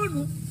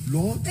Ọlọ́run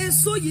Lord,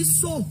 èso yìí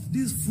so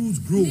these fruits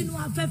grow nínú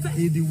afẹ́fẹ́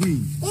in the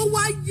wind. ó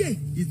wá yè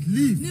It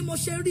lives. ni mo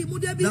ṣe rí imú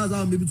débi. That's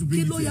how I'm able to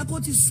bring kí it ló yẹ here.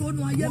 kó ti so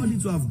nínú ayé What mi.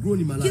 needs to have grown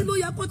in my kí life? ló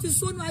yẹ kó ti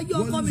so nínú ayé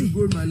What ọkọ needs mi. to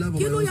grow in my life of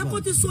kí my ló yẹ kó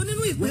husband? ti so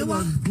nínú ìpè What wa.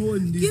 has grown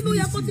in this kí ló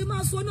yẹ kó ministry? ti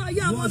máa so nínú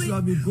ayé What àwọn mi. should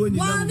have been growing in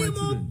the wà á life ní of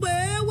my mo children? pè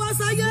é wá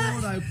sáyé.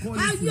 Lord, I call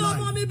it ayé to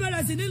ọmọ life. mi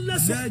bẹ̀rẹ̀ sí ní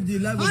lẹ́sọ̀. Let the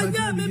life of my ayé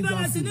children mi begin to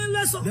bẹ̀rẹ̀ have sí ní fruit.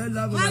 lẹ́sọ̀. Let the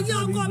life of my ayé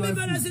children ọkọ begin mi to have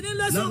bẹ̀rẹ̀ fruit. sí ní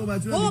Life lẹ́sọ̀. of my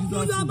children begin to open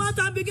have your fruit. mouth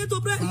and begin to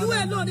pray. Father, ìwé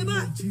in the lónìí name bá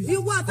of Jesus.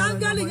 ìwọ àti Father, in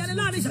the áńgẹ́lì name yẹn of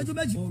láàrin Jesus. ìṣẹ́jú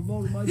méjì. Oh,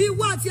 Lord, my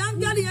ìwọ àti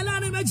áńgẹ́lì yẹn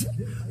láàrin méjì.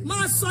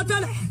 máa sọ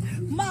tẹ́lẹ̀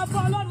máa fọ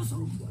Ọlọ́run sọ.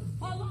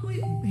 Ọlọ́run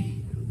ìpè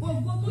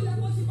ògo tó yẹ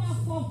kó ti máa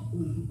fọ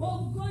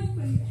ògo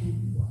ìpè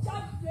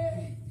jáde.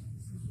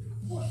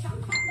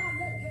 Òṣàkàlà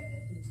lẹ́gẹ̀dẹ̀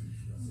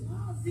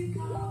máa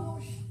zikara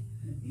wọ̀ṣ.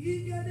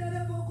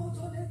 Ìgẹ̀dẹ̀rẹ̀ boko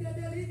tó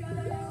lẹ́gẹ̀dẹ̀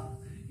ìgẹ̀dẹ̀rẹ̀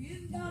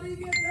ìdarí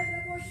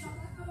gẹ̀dẹ̀rẹ̀ bó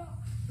ṣàlàkàlà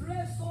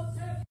rẹ̀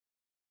sọ̀tẹ̀.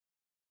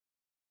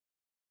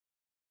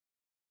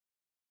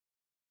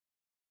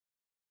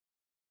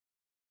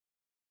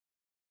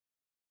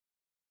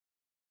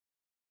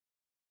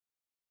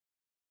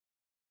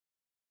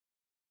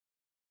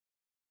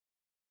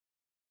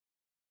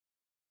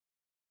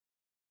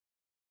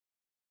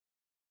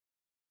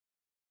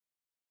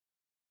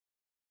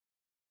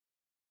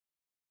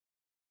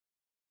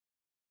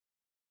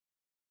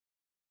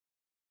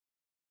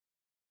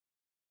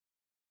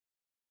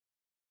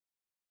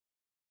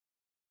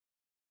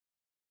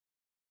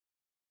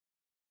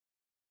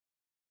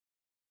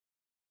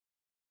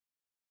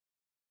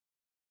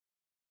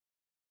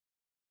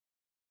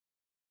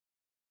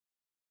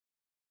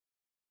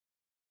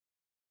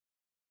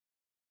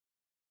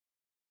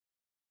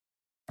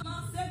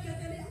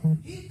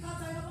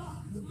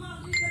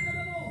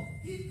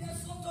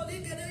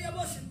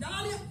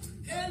 Dalia,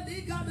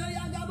 Eligada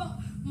Yagaba,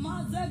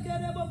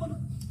 Mazekere,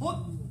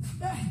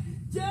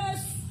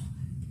 yes.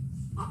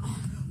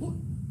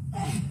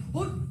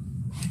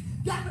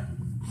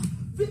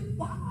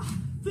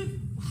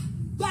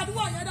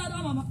 Gbàdúrà yẹn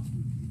dáadáa màmá.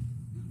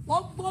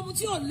 Wọ́n gbọ́ ohun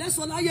tí ò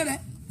lẹ́sọ̀ láyé rẹ̀.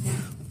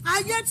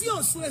 Ayé tí ò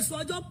so èso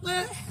ọjọ́ pé.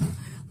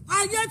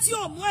 Ayé tí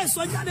ò mú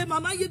èso jáde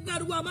màmá yìí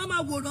gbàdúrà màmá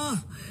wòran.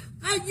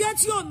 Ayé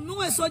tí ò mú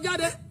èso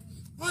jáde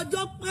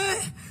ọjọ́ pé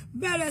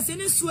bẹ̀rẹ̀ sí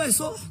ní so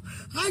èso.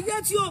 Ayé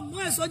tí ò mú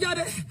èso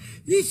jáde.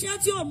 Iṣẹ́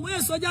tí ò mú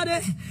èso jáde.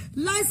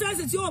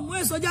 Láísẹ̀nsì tí ò mú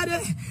èso jáde.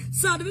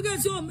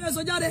 Sàtífíkẹ̀tì tí ò mú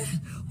èso jáde.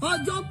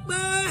 Ọjọ́ pé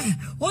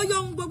ó yọ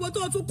ohun gbogbo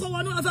tó tún kó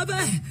wọnú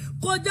afẹ́fẹ́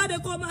kó jáde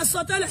kó máa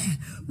sọ tẹ́lẹ̀.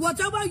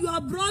 Whatever you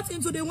are brought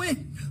into the wind,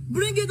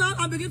 bring it out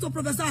and begin to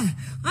prophesy.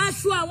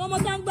 Aṣọ àwọn ọmọ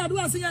tá ń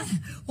gbàdúrà sí yẹn.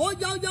 Ó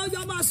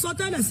yá máa sọ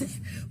tẹ́lẹ̀ sí.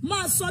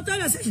 Máa sọ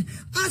tẹ́lẹ̀ sí.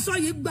 Aṣọ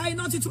yìí gba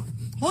iná titun.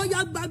 Ó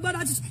yá gba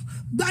agbára titun.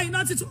 Gba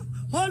iná titun.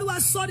 Olúwa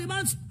sọ di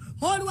máa tún.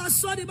 Olúwa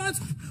sọ di máa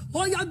tún.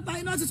 Ó yá gba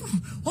iná titun.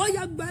 Ó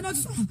yá gba iná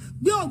titun.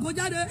 Bí ògo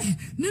jáde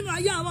nínú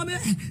ayé àwọn mi,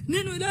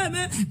 nínú ilé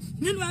mi,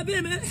 nínú ẹbí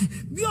mi.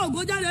 Bí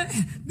ògo jáde,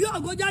 bí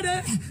ògo jáde,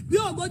 bí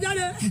ògo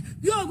jáde,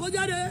 bí ògo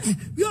jáde,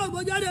 bí ògo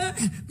jáde,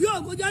 bí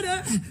ògo jáde,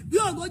 bí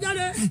ògo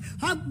jáde.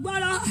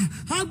 Agbára,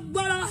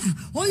 agbára.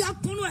 Ó yá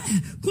kúnnú ẹ̀,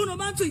 kúnnú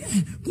máa ń tù yẹ.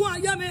 Kún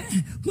ayé mi,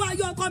 kún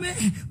ayé ọkọ mi,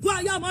 kún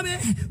ayé ọmọ mi,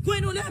 kún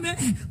inú ilé mi,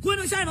 kún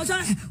inú iṣẹ́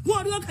ìránṣẹ́, kún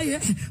orí òkè yẹ.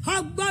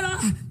 Agbára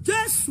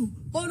Jésù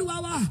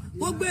Olúwa wa,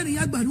 ó gbé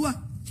ènìyàn gbàdúrà.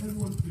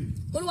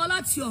 Olúwa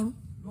láti ọ̀run.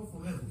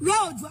 Rọ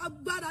òjò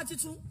agbára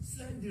titun.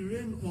 Send the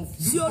rain of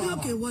sí orí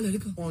òkè ìwọlẹ̀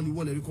ríkan. on the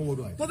Ìwọlẹ̀ Ríkan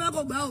worldwide. Mo fẹ́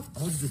kó gbà ó.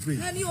 I want you to pray.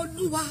 Ẹni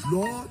Olúwa.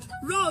 Lord,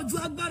 rọ òjò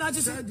agbára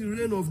titun. send the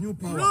rain of new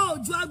power. Rọ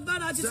òjò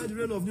agbára titun. Send the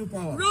rain of new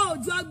power. Rọ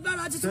òjò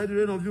agbára titun. Send the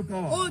rain of new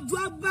power. Òjò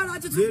agbára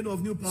titun. Rain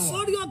of new power.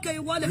 Sórí òkè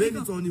ìwọlẹ̀ Rain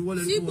ríkan. it on the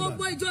Ìwọlẹ̀ Sí Ríkan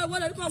gbogbo worldwide. ìjọ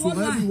ìwọlẹ̀ ríkan To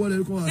every Ìwọlẹ̀ worldwide.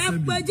 Ríkan Ẹ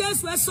assembly. pé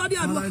Jésù ẹ sọ́ di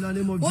àdúrà. Father, in the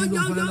name of Ó Jesus,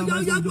 yá Father, in the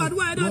name of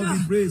gbàdúrà ẹ Jesus. Lord, dáadáa.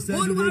 we pray, send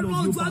the Olúwa rain rọ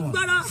of new òjò power.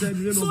 agbára. Send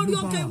the rain of Sórí new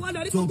òkè power.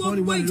 ìwọlẹ̀ ríkan. To all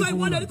Gbogbo ìjọ Ìwọlẹ̀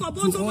ìwọlẹ̀ Ríkan ríkan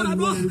bó to tó all múra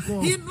dúró. Ìwọlẹ̀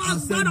Ríkan Inú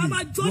agbára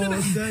máa jó assembly. níbẹ̀.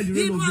 Lord, send the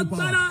rain Inú of new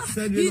agbára. power.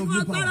 Send the rain of Inú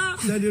new agbára. power.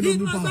 Send the rain of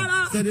Inú new power.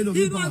 agbára. Send the rain of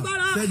new Inú power.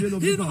 agbára. Send the rain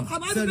of new Inú power.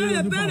 àbájú Send the rain bẹ̀rẹ̀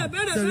of new bẹ̀rẹ̀ power.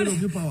 bẹ̀rẹ̀ Send the rain of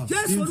bẹ̀rẹ̀. new power.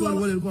 Jésù Into Olúwa.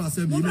 Ìwọlẹ̀ Ríkan Mo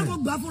assembly. fẹ́ Amen. kó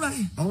gbà fúnra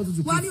ẹ̀. I want you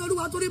to Wà pray. ní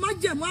Olúwa torí má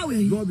jẹ̀mú àwẹ̀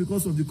yìí. Lord,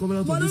 because of the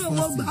covenant Mo of this lérò mo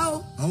fasting, gbà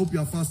ó. I hope you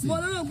are fasting. Mo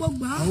lérò mo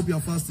gbà á. I hope you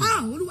are fasting.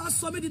 Olúwa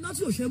sọ mí di iná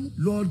tí ò ṣe mú.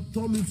 Lord,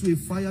 turn me to a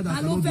fire that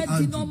Ta ló cannot be fẹ́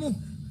di iná mú? handled.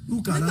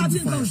 Who can Nígbà tí handle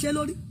nǹkan ò ṣe fire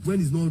lórí.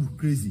 when it's not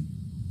crazy?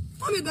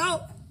 Wọ́n mi gbà ó.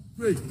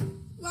 Pray.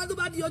 Wọ́n tó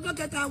bá di ọjọ́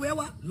kẹta àwẹ̀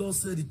wa. Lord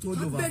said the third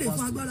day of Wọ́n our béèrè fún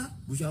fasting, agbára.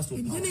 we shall stop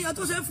Ìdí power. nìyẹn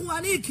tó ṣe fún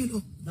wa ní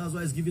ìkìlọ̀. That's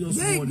why He's giving us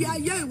Gbé ìgbé warning.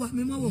 ayé ìwà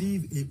mímọ́ wò.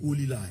 Live a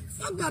holy life.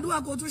 Wọ́n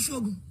gbàdúrà kó tún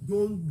ṣoògùn.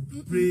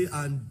 Don't pray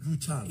and do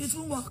It chants.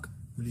 won't work.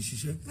 Will it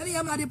ṣiṣẹ́? Ẹni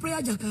yẹn máa di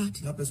prayer jacquard.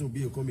 That person will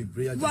be a coming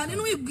prayer. Wà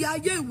nínú ìgbé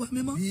ayé ìwà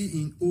mímọ́. Be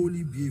in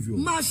holy behavior.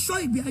 Máa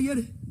ṣọ́ ìgbé ayé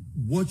rẹ̀.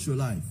 Watch your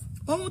life.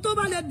 Ohun tó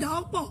bá lè dà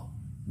ọ́ pọ̀.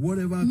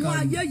 Whatever Mú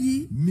ayé can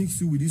yìí.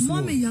 mix you with this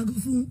Mọ́ mi world, yàgò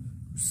fún.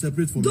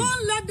 separate from it.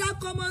 Don't let that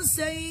common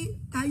saying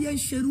ayé ń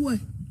ṣerú ẹ̀.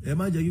 Ẹ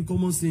má jẹ́ kí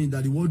common saying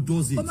that the world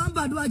does it, Ó máa ń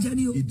bàdúrà jẹ́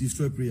ni o. it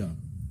destroy prayer.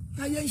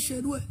 Ayé ń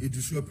ṣerú ẹ̀. It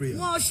destroy prayer.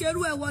 Wọ́n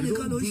ṣerú ẹ̀ wọ́n You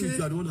nìkan don't ló do ṣe. it,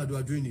 you are the one that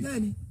are doing it.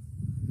 Bẹ́ẹ̀ni.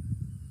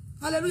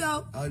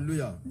 Hallelujah.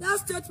 Hallelujah. That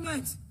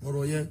statement,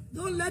 Ọ̀rọ̀ yẹn,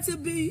 don't let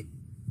it be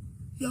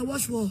your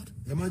watchword.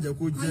 ẹ má jẹ́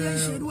kó Ayé ń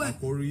ṣerú jẹ́ ẹ̀.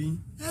 àkórí yín.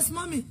 Yes,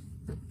 mommy.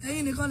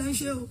 Ẹ̀yin nìkan lẹ ń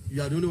ṣe o.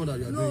 You are the only one that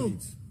you are No. doing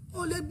it.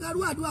 O lè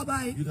gbàrú àdúrà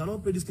báyìí. You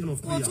cannot pray this kind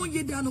of Kó prayer tún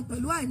yí dànù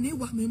pẹ̀lú àìní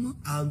ìwà mímọ́.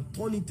 and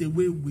turn it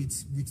away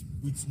with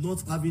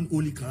not having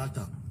holy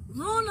character.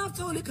 Run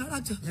after holy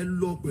character. Ẹ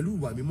lọ pẹ̀lú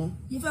ìwà mímọ́.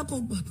 Mo fẹ́ kó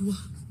gbàdúrà.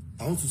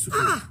 I want to say,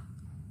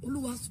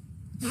 Olúwa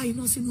dá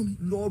iná sínú mi.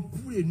 Lord,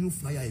 put a new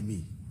fire in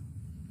me.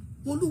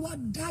 Olúwa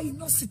dá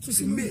iná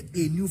sínú mi. Make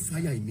a new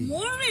fire in me. Mo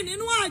ń rìn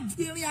nínú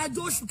ìrìn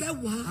àjò oṣù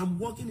kẹwàá. I'm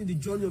walking in the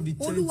journey of the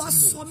 10th Olúwa month.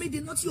 sọ mí di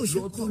iná tí ò ṣe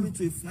Lord, turn me kọlù.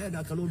 to a fire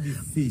that cannot be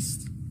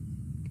faced.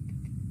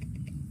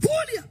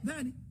 Púlìà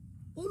bẹ́ẹ̀ni.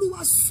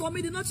 Olúwa sọ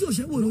mí di iná tí ò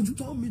ṣe wò lójú.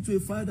 Turn me to a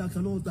fire that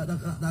cannot be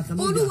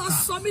Olúwa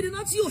attacked. sọ mí di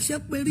iná tí ò ṣe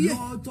perí ẹ̀.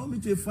 Lord, turn me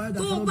to a fire that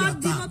Tó o cannot bá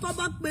be di iná attacked. tó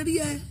bá perí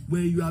ẹ.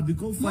 When you have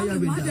become fire, Mommy,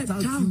 when why they they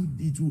attack down?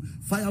 you,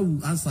 fire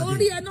will answer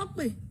Orí them. ẹ náà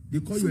pè. They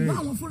call you Ṣùgbọ́n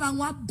a, àwọn fúnra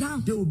wọn á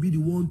dáhùn. they will be the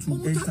one to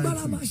Ohun enter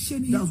tágbára máa into ṣe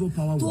it. nìyẹn. That's what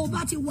power Tó o will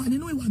bá do. ti wà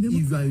nínú ìwà mímọ́.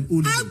 If you are in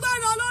holy.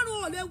 Agbára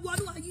Ọlọ́run ò lè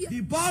wọnú ayé ẹ̀.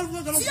 The power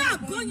of God Tí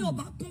cannot àgọ́yìn ò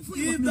bá kún fún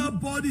ìwà If mímọ́.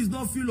 that body is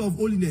not filled of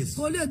holiness,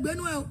 Kò lè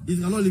gbénú ẹ o. it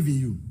cannot live in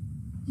you.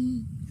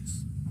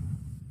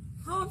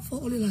 Run for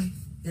holy life.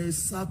 Ẹ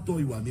sátọ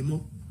ìwà mímọ́.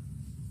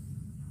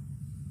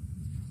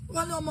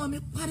 Wọ́n ní ọmọ mi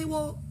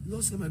pariwo.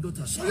 Lord say my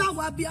daughter Ó shout.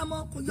 láwọ̀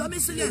abiyamọ kò yọ mí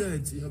sílẹ̀.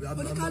 Parents, Ó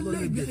ní I'm ká not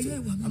lé ìgbé ayé neglected.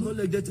 ìwà I'm mímọ́. not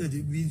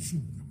neglected. We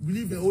should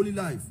live a holy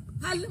life.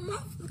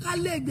 Ká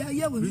lé ìgbé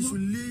ayé ìwà We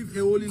should mímọ́. live a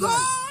holy life.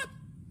 God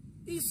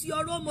is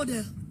your role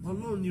model.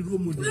 Ọlọ́run ni role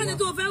model Lẹ́ni wa.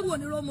 tó fẹ́ wò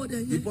ní role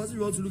model The yẹn. person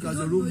you want to look as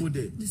You a don't role know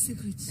model. the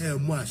secret. Ẹ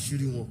mú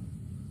àṣírí wọn.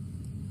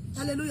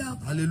 Hallelujah.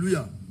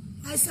 Hallelujah.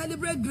 I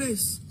celebrate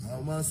grace,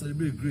 Àwọn máa ń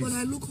celebrate grace. but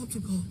I look up to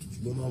God.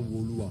 Ṣùgbọ́n máa ń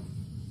wo Olúwa.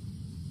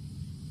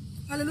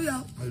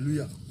 Hallelujah.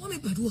 Hallelujah. Wọ́n mi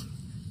gbàdúrà.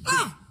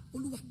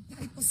 Olúwa dá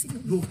iná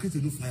sínú mi. Lord, create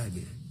a new fire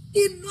there.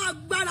 Inú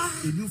agbára.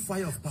 A new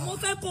fire of power. Mo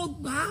fẹ́ kó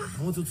gbà.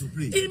 I want you to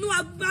pray. Inú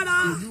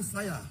agbára. A new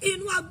fire.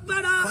 Inú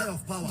agbára. Fire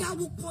of power. That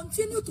will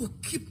continue to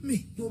keep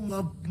me. Tó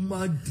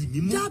máa dì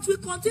mí mú. That will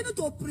continue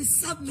to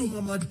preserve me. Tó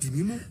máa dì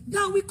mí mú.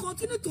 That will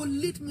continue to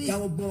lead me. That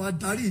máa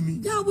darí mi.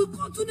 That will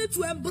continue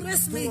to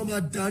embrace me. Tó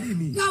máa darí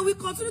mi. That will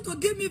continue to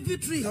give me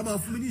victory. That máa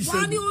fún mi ní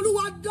Wà ní ìṣẹ́gun.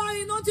 Olúwa dá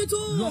iná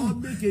títún.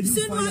 Lord, make a new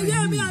Sínú fire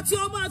ayé in mi me. àti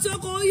ọmọ àti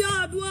ọkọ yá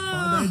àdúrà.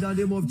 Father, in the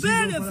name of Jesus,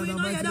 Bẹ́ẹ̀rẹ̀ Father, fún in the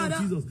iná mighty yẹn name of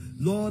dáadáa. Jesus.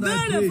 Lord, I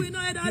Bẹ́ẹ̀rẹ̀ pray, fún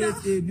iná yẹn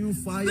dáadáa. create a new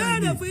fire in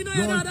Bẹ́ẹ̀rẹ̀ me. fún iná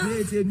yẹn Lord, dáadáa.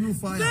 create a new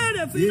fire.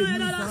 Bẹ́ẹ̀rẹ̀ fún A iná yẹn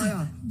new dáadáa.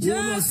 fire. Oh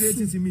Lord, create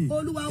it in me.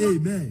 Olúwa wa.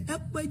 Amen. Ẹ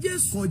pé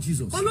Jésù. Call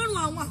Jesus. Ọlọ́run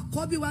àwọn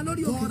àkọ́bí wa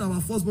lórí òkè. God,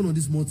 our firstborn on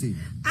this mountain.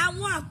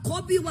 Àwọn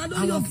àkọ́bí wa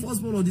lórí Our òkè.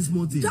 firstborn on this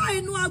mountain. Dá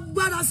inú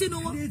agbára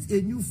sínú wọn. Create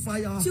a new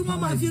fire of Tí wọ́n máa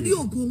power fi in rí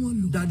them, ògo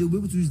wọn lò. that they will be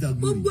able to use their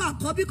glory. Gbogbo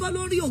àkọ́bí kọ́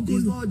ló ń rí ògo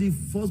It's lò. not the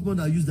firstborn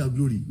that use their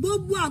glory.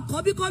 Gbogbo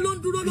àkọ́bí kọ́ ló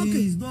ń dúró lókè.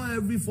 It's not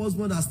every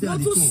firstborn that stay Mo at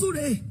the tún top.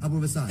 súre. I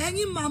prophesy.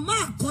 Ẹ̀yin màmá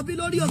àkọ́bí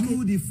lórí òkè.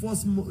 You the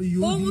first,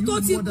 you Ohun tó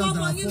mothers ti that bọ́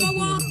ọmọ are yín firstborn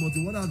lọ́wọ́ on this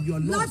mountain. What have you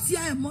lost láti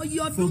àìmọye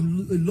ọdún.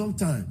 from a long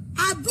time?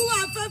 Àdúrà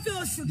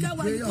afẹ́fẹ́ oṣù The kẹwàá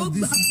yìí prayer kò of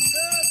gbà.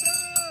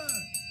 this.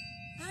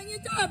 Ẹ̀yin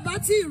tẹ́ ẹ̀ bá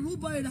tí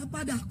ìrúbọ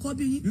ìràpadà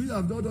àkọ́bí yín. You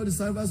have not done the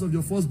sacrifice of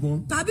your firstborn,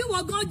 Tàbí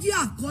wọ́n gan jí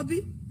àkọ́bí.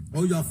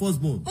 or you are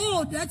firstborn.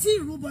 Ó dẹ̀ tí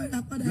ìrúbọ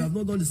ìràpadà You have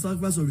not done the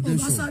sacrifice of ò bá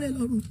redemption. sáré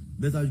lọ́rùn.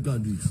 Better you go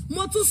and do it.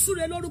 Mo tún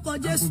súre lórúkọ I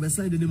Jésù.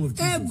 prophesy in the name of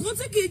Jesus. Ègún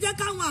tí kì í jẹ́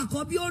káwọn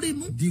àkọ́bí ó rí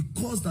mú. The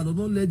cause that does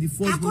not let the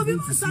firstborn Àkọ́bí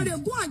go máa to sáré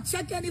sleep. go and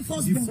check any The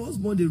firstborn.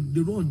 firstborn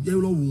they run they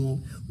lọ wò wọn.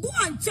 Go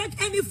and check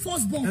any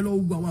firstborn. Ẹ lọ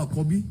wo àwọn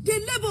àkọ́bí. They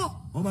labour.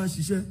 Wọ́n máa ń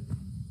ṣiṣẹ́.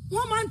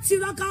 Wọ́n máa ń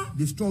tiraka.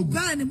 They struggle.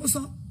 Bẹ́ẹ̀ ni mo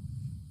sọ.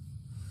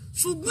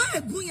 Ṣùgbọ́n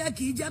ègún yẹn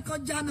kì í jẹ́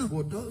kán jánà.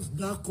 But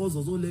that cause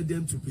does not let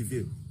them to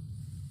prevail.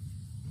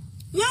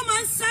 Wọ́n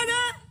máa ń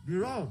sáré. They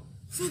run.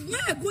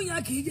 Ṣùgbọ́n ègún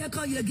yẹn kì í jẹ́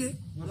kán yege.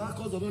 But that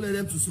cause does not let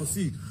them to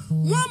succeed.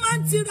 Wọ́n máa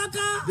ń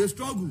tiraka. They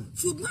struggle.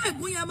 Ṣùgbọ́n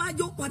ègún yẹn máa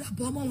jó padà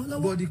bọ́ ọmọ wọn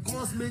lọ́wọ́. But the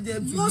cause made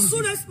them to Mo lose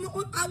súre it.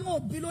 àwọn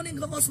òbí ló ní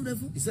nǹkan kan súre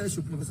fún. He said,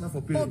 should prophesy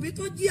for parents. Òbí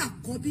tó jí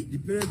àkọ́bí. The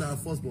parents that are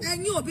firstborn.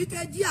 Ẹ̀yin òbí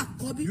tẹ́ jí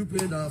àkọ́bí. You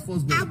parents that are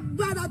firstborn.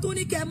 Agbára tó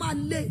ní kẹ́ ẹ máa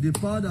lé. The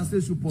power that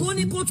says should Tó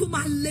ní pursue kó tún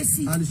máa lé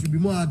sí. and it should be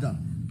more harder.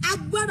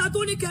 Agbára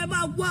tó ní kẹ́ ẹ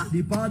máa wá.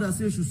 The power that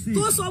says should see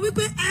Tó sọ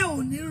wípé ẹ ò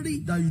ní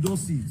rí. that you don't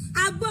see it.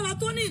 Agbára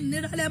tó ní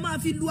ìnira lẹ máa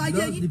fi lu ayé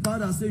That's the yín. power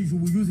that says you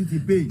will use it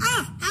in pain.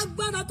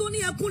 Agbára tó ní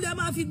ẹkún lẹ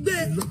máa fi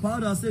gbé. The power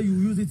that says you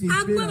will use it in pain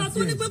Agbára and tó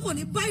ní tears. pé kò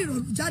ní bá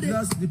ìrọ̀lù jáde.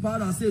 That's the power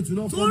that says to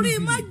not come Torí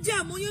with má you.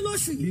 jẹ̀mú yín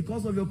lóṣù yìí.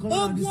 Because of your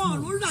covenant this Ogun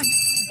month. ọ̀run rà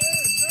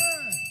yín.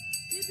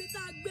 Ibi tá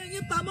a gbé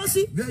yín pamọ́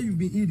sí. Where you've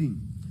been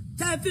eating,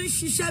 Tẹ́ ẹ fi ń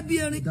ṣiṣẹ́ bí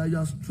erin. that you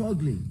are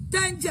struggling,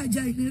 Tẹ́ ń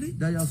jẹ̀jẹ̀ ìrírí.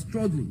 that you are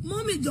struggling.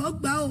 Mọ́mì jọ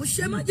gbà ó.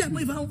 Ṣé má jẹ̀mú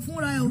ìfà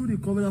fúnra ẹ o. Do the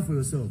covenant for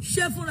yourself.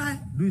 Ṣé fúnra ẹ.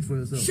 Do it for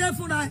yourself. Ṣé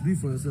fúnra ẹ. Do it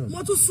for yourself.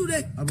 Mo tún súre.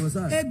 I prophesy.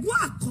 Ègún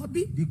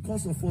àkọ́bí. The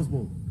cause of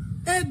firstborn.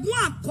 Ègún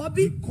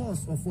àkọ́bí. The cause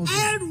of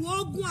firstborn. Ẹrù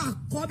ogun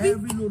àkọ́bí.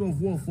 Every load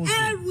of war of firstborn.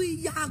 Ẹrù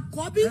ìyà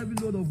àkọ́bí. Every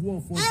load of war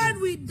of firstborn.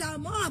 Ẹrù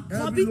ìdààmú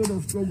àkọ́bí. Every load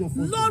of struggle of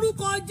firstborn.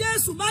 Lórúkọ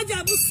Jésù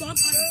májẹ̀mú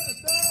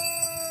sọ̀kalẹ̀.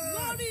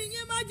 Lórí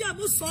yín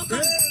májẹ̀mú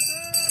sọ̀kalẹ̀.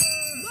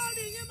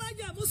 Lórí yín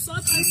májẹ̀mú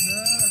sọ̀kalẹ̀.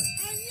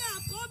 Ẹ̀yin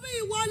àkọ́bí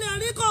ìwọlẹ̀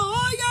rí kan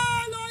ó yá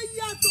lọ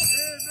yàtọ̀.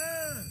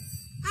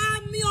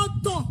 Àmì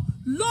ọ̀tọ̀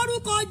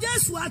lórúkọ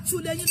Jésù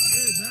àtúlẹ̀yìn.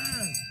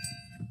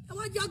 Ẹ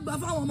wá jẹ́ àgbà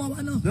fáwọn ọmọ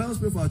wa náà. Let us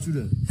pray for our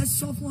children. Ẹ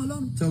sọ fún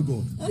Ọlọ́run. Tell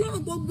God.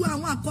 Ọlọ́run gbogbo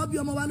àwọn àkọ́bí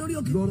ọmọ wa lórí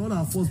òkè. Lord, all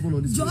our firstborn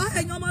on this Jọ̀ọ́ earth.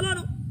 ẹ̀yin ọmọ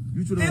Ọlọ́run.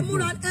 You children Ẹ of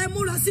múra God. ẹ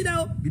múra sílẹ̀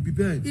o. Be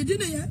prepared. Ìdí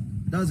nìyẹn.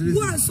 That's the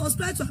Go reason. and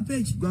subscribe to our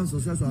page. Go and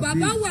subscribe to our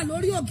Bàbá page. wà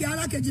lórí òkè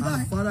arákejì Our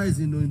báyìí. father is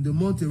in the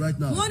mountain right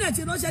now. Wọ́n dẹ̀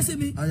ti ránṣẹ́ sí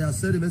mi. I have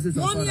sent a message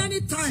to our Wọ́n ní father.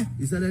 anytime.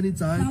 He said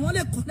anytime Àwọn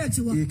lè connect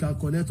wa. he can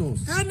connect us.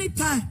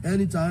 Anytime.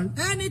 Anytime.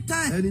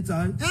 Anytime.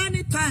 Anytime.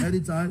 Anytime.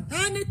 Anytime.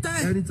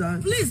 Anytime.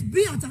 Anytime. Please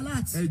be at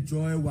alert. Ẹ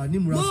jọ̀ọ́ ẹ wà ní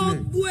ìmúra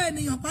sílẹ̀. Gbogbo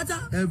ènìyàn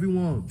pátá.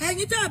 Everyone.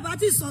 Ẹ̀yin tẹ́ ẹ bá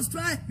ti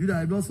subscribe. You that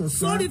have not Sórí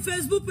subscribed.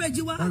 Facebook page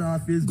wa. On our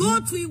Facebook. Go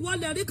to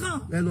Ìwọlẹ̀ rí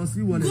kan. Ẹ lọ sí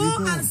ìwọlẹ̀ Go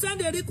nìkan. and send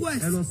a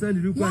request. Ẹ lọ send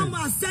the Wọ́n request.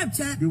 máa accept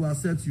ẹ. They will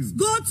accept you.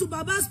 Go to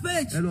Baba's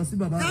page. Ẹ lọ sí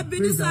bàbá.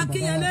 Ebenezer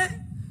Akinyele.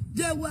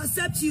 They will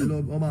accept Ẹ you.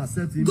 lọ ọmọ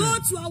accept him. Go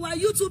to our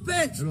YouTube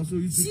page. Ẹ lọ sí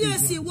YouTube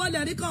page CAC wa.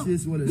 Ìwọlẹ̀ rí kan.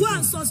 CAC Ìwọlẹ̀ rí Go kan.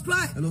 and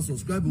subscribe. Ẹ lọ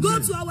subscribe. Go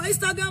to our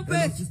Instagram Ẹ lọ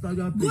page. sí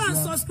Instagram Go page and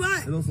wa.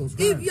 subscribe. Ẹ lọ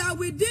subscribe. If you are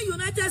within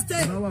United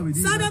States, Ẹ bá wà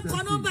within sáré United kọ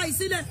States. nọ́mbà yìí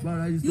sílẹ̀. Bá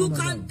ara yìí You sọ́mà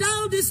can náà.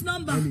 dial this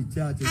number Ẹni tí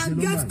a ti ṣe and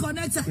nọ́mbà get yìí.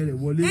 connected. Kẹ̀lẹ̀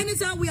wọlé.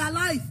 Anytime we are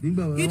live.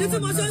 Nígbà wo Ìdí tí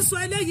wà mo ṣe ń live. sọ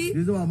eléyìí,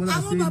 This is what I'm gonna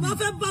àwọn say bàbá you.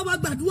 fẹ́ bá wa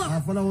gbàdúrà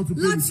Our father want to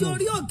pray láti with us.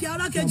 orí òkè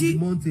arákejì. From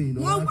the mountain,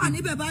 Wọ́n wà Arákejì.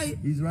 níbẹ̀ báyìí.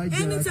 He's right there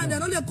right Anytime now.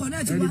 they don't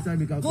connect wa. Anytime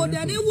he can Kò dẹ̀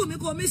connect ní us. wù mí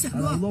kò mí ṣàdúrà.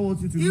 And I don't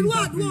want you to Irú miss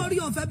that àdúrà prayer. orí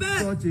ọ̀fẹ́ bẹ́ẹ̀.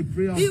 Such a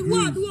prayer of Irú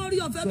grace. àdúrà orí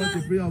ọ̀fẹ́ Such a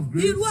bẹ́ẹ̀. prayer of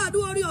grace. Irú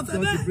àdúrà orí ọ̀fẹ́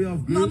Such a prayer of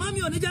bẹ́ẹ̀. grace. Màmá mi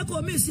ò ní jẹ́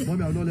kó mí ṣe.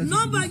 Mommy, I will not let you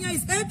Nọ́mbà do yẹn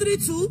is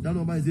 832 That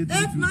number is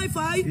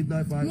 895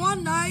 895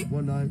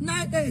 1998.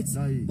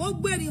 98.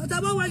 Gbogbo ènìyàn tá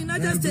a bá wà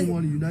United States,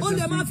 Everyone in United o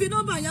lè máa States. fi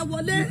nọ́mbà yẹn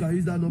wọlé. You can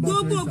use that number to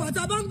Gbogbo enter. ìgbà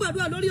tá a bá ń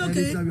gbàdúrà lórí òkè,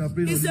 Anytime you are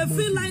praying it's on a this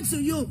free mountain. line to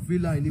you. Free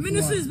line ní fún wa.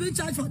 Ministry is being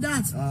charged for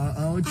that.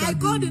 I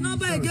call the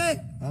number again.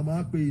 A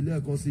máa pè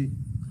ilé ẹ̀kọ́ sí.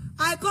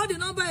 I call the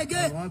number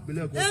again. Àwọn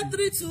àpèlé ẹ̀kọ́ sí.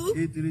 832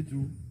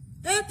 832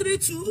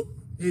 832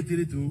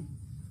 832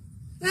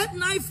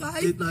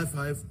 895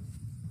 895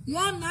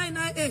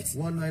 1998.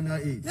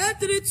 1998.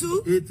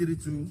 832.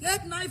 832.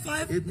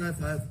 895.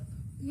 895.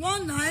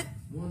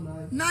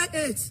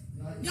 1998.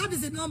 That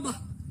is the number.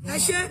 Ẹ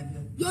ṣé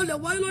yóò lè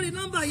wọlé lórí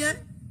nọ́mbà yẹn.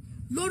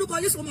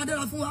 Lórúkọ Jésù kò máa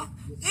dára fún wa.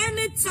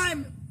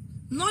 Anytime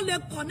náà lè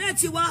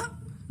connect wa.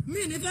 Mi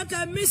ní fẹ́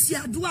kẹ́ mísì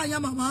àdúrà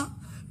yẹn màmá.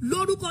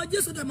 Lórúkọ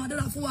Jésù dẹ̀ máa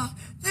dára fún wa.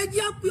 Ẹ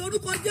jẹ́ pé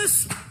orúkọ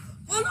Jésù.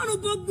 Ọlọ́run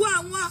gbogbo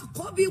àwọn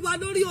àkọ́bí wa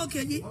lórí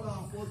òkè yìí.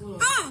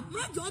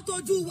 Májọ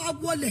tójú wa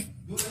wọlẹ̀.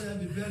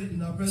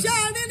 Ṣé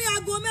ẹ rí ní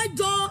aago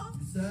mẹ́jọ?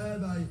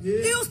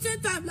 Houston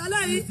time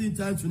lálẹ́ yìí.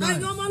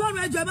 Ẹ̀yin ọmọ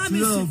Ọlọ́run ẹjọ́ ẹ má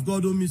miss it. Children of God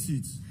don't miss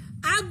it.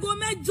 Aago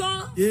mẹ́jọ.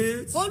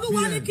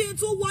 Olúwa ní kí n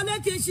tún wọlé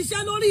kí n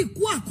ṣiṣẹ́ lórí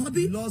ikú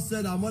àkọ́bí. The Lord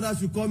said our mother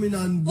should come in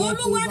and walk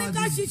over Olúwa ní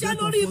ká ṣiṣẹ́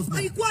lórí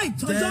ikú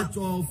àìtọ́jọ́. death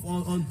of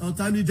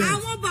untimely death.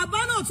 Àwọn bàbá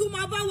náà tún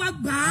máa bá wa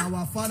gbà á.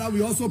 Our Father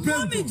will also pray.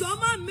 Mọ́mí jọ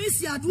máa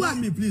mísì àdúrà.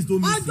 Mommy, please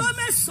don't miss it. Ọjọ́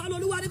mẹ́sàn-án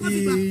lolúwa ní kó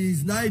fi gbà. It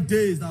is 9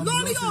 days that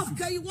Lórí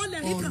òkè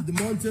ìwọlẹ̀ nìkan. on the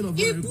mountain of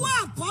Ikú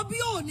àkọ́bí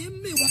ò ní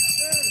mì wá.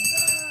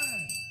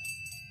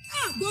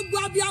 Gbogbo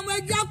abiyamọ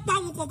ẹjẹ́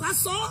pàwọn kò ká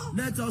sọ.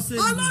 Let us say,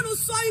 Ọlọ́run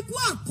sọ ikú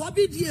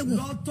àkọ́bí di èèwọ̀.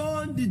 Lord,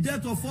 turn the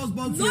death of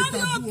firstborn to a Lórí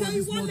taboo òkè on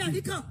this ìwọlẹ̀ mountain.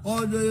 nìkan.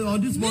 On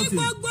this Ní mountain.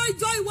 gbogbo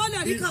ìjọ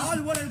ìwọlẹ̀ In nìkan. all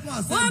the world people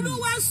assembly.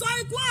 Olúwa sọ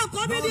ikú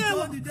àkọ́bí di Lord,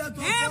 èèwọ̀. turn the death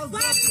of Ẹ firstborn bá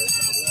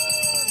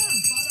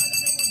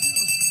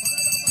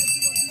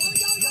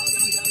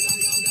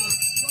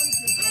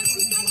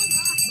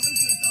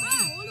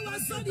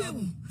to a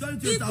mi.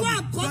 Ikú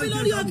àkọ́bí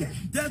lórí òkè.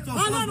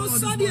 Ọlọ́run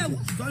sọ di èèwọ̀.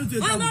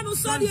 Ọlọ́run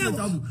sọ di èèwọ̀.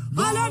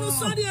 Ọlọ́run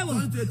sọ di èèwọ̀.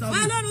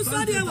 Ọlọ́run sọ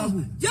di èèwọ̀.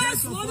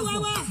 Jésù Olúwa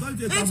wa.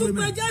 Ẹ tún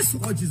pe Jésù.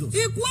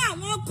 Ikú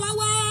àwọn ọkọ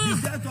wa.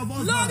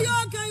 Lórí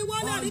òkè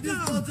ìwọlẹ̀ nìkan.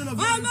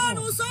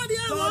 Ọlọ́run sọ di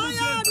èèwọ̀. Ó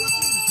yá àdúrà.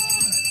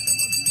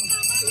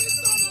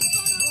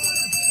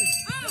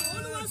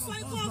 Olúwa sọ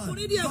ikú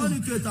ọkùnrin di èèwọ̀.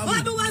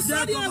 Olúwa sọ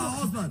di èèwọ̀.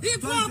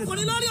 Ikú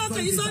ọkùnrin lórí òkè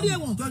yìí sọ di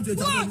èèwọ̀. Wọ́n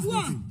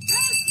àdúrà.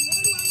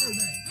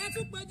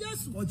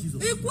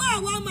 Ikú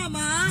àwọn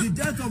màmá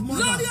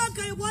lórí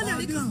òkè ìwọlẹ̀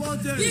nìkan.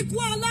 Ikú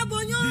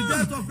aláboyún.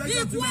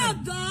 Ikú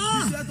ọ̀dọ́.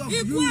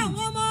 Ikú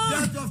àwọn ọmọ.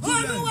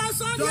 Olúwa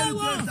sọ di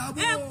èèwọ̀.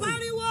 Ẹ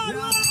pariwo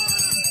ọ̀rọ̀.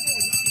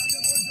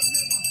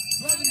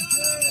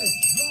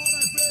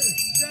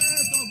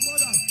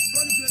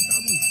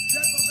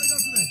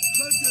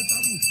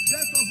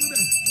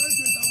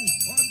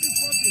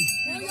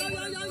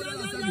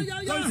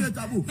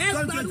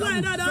 Ẹ gbàdúrà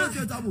ẹ dáadáa.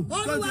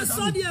 Olúwa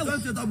sọ di èèwọ̀.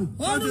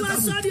 Olúwa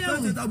sọ di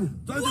èèwọ̀.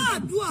 Wọ́n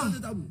àdúrà.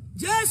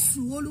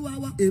 Jésù Olúwa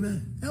wa.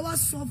 Amen. Ẹ wá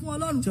sọ fún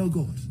Ọlọ́run. Tell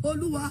God.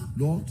 Olúwa.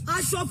 Lord.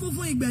 Aṣọ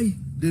funfun ìgbẹ̀yìn.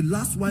 The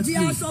last white Di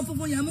clothes. aṣọ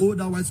funfun yẹn mú. Hold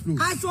that white clothes.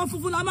 Aṣọ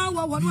funfun la máa ń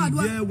wọ wọnú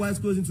àdúrà. We wear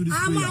white clothes into this A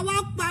prayer. máa wá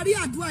parí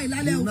àdúrà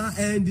ìlálẹ́ We o. will now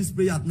end this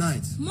prayer at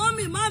night.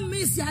 Mọ́mì má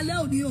miss alẹ́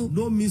òní o.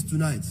 Don't miss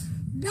tonight.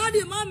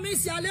 Dádì má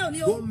miss alẹ́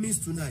òní o. Don't miss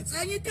tonight.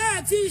 Ẹ̀yin tẹ́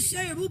ẹ ti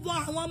ṣe ìrúbọ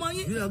àwọn ọmọ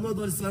yín. You have not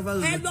done the sacrifice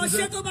of Ẹ the lọ ṣe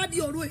children. tó bá di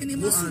òru èyí ni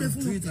mo Go súre and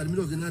fún do wọn. it at the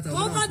middle of the night.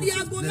 Ó bá di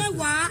aago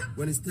mẹ́wàá.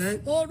 When it's 10,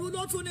 Òru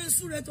ló tún ní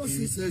súre tó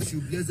he ṣù. says she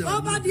will bless them.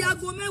 Ó bá di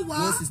aago mẹ́wàá.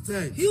 Once it's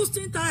 10,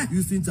 Houston time.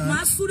 Houston time.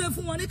 Màá súre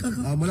fún wọn ní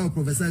kankan. Our mother will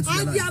prophesy to Á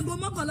your di life. aago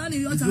mọ́kànlá ní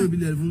It's ìyọjà. going to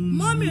be 11.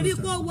 Mọ́mì rí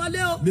pé ó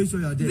wọlé o. Make sure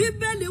you are there.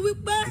 Bíbélì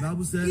wípé The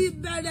Bible says,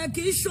 ìbẹ̀rẹ̀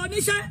kì í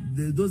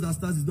ṣoníṣẹ́. those that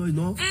start is not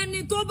enough.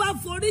 Ẹni tó bá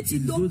forí tì It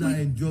is those that dópin.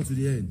 endure to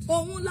the end.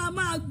 Òun la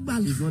máa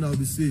gbàlà. Is the one that will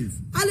be saved.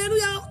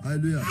 Hallelujah.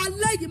 Hallelujah.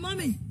 Alẹ́ yìí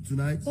mọ́mì.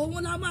 Tonight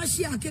Òun la máa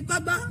ṣe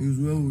àkékágbá. is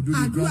when we will do the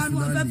Àdúrà grand nu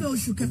afẹ́fẹ́ finale.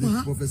 oṣù Of the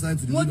kẹwàá. prophesying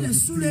to the Mo middle dẹ̀ of the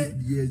súre.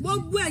 3 years.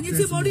 Gbogbo ẹ̀yin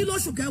tí mo rí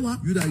lóṣù kẹwàá.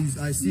 You that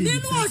I see.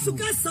 Nínú oṣù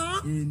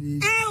kẹsàn-án, in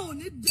ẹ ò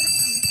ní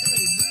jẹ́.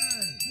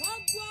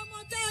 Gbogbo ọmọ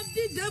tẹ́ ẹ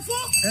dìde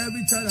fún.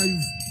 every child that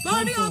you've come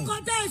Lórí for, ọkọ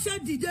tẹ́ ẹ ṣe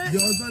dìde. the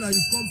husband that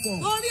you've come for,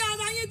 Lórí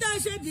ara yín tẹ́ ẹ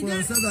ṣe for dìde.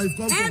 yourself that you've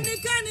come for.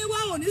 Ẹnikẹ́ni wa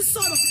ò ní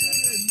sọ̀rọ̀.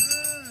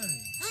 Amen.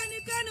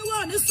 Ẹnikẹ́ni wa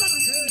ò ní sọ̀rọ̀.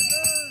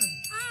 Amen.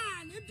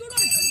 Àní dúró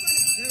ìtẹ́lifẹ̀.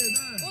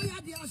 Amen. Ó yá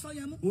di aṣọ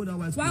yẹn mú. Hold that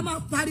white Wàá máa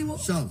clothes. pariwo.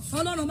 Shout.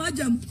 Ọlọ́run má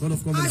jẹ̀mú. God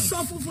of covenant. Aṣọ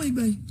funfun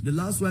ìgbẹ̀yìn. The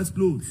last white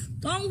clothes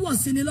Tó ń wọ̀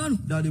sí ni lọ́rùn.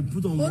 that they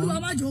put on Olúwa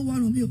one, má jẹ́ ó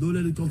wọrùn mi o. don't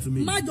let it come to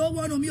me. Má jẹ́ ó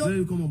wọrùn mi o. Let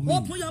it come on me.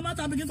 Open your mouth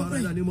and begin to Father, pray.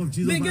 in the name of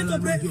Jesus, Begin Father,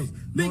 to pray. in the name of Jesus.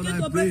 Begin Lord, to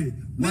I pray. pray.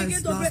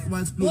 Begin to pray. Last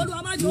white clothes. Olúwa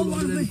má jẹ́ ó Lord,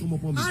 wọrùn let mi. it come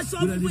upon me. Aṣọ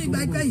Don't let funfun it come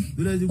ìgbà upon me. ìgbẹ̀yìn.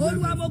 Don't let it wear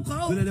Olúwa for mo me. kọ̀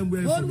ọ́. Don't let them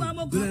wear for me. Olúwa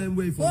mo Don't kọ̀ let them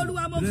wear for me.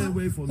 Olúwa mo Don't let kọ̀ them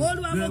wear for me. Olúwa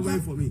Don't let mo them kọ̀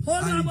wear for me.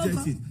 Olúwa I mo reject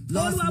kọ̀ it.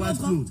 Last Olúwa mo white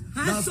kọ̀ clothes.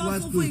 Last aṣọ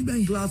white funfun clothes.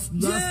 ìgbẹ̀yìn. Last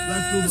white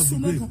clothes of Jésù the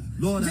mo grave. kọ̀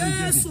Lord, I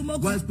reject Jésù it. mo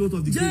kọ̀ White clothes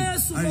of the grave.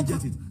 Jésù I mo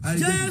reject kọ̀ it. I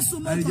reject it. Jésù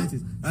mo I kọ̀ reject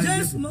it. I reject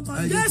Jésù mo it. kọ̀ I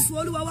reject Jésù it.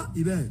 Olúwa wa.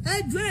 Amen. Ẹ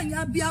jọ̀ọ́ ẹ̀yin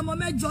abiyamọ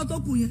mẹ́jọ tó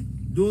kù yẹn.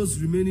 Those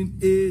remaining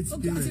 8 Ó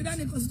kì í àti parents.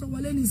 dání kan sí tó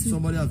wọlé nìsín.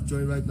 Somebody have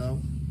joined right now.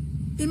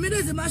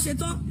 Immediately máa ṣe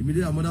tán.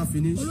 Immediately our mother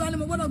finished. Olúwa ni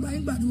mo gbọ́dọ̀ gbà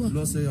yín gbàdúrà.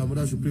 Lord said our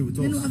mother should pray with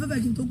Nínú us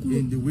afẹ́fẹ́ kí n tó kúrò.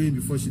 in the way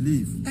before she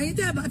leave. Ẹ̀yin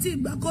tẹ́ ẹ bá ti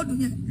gbà kóòdù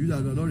yẹn. You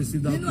that have not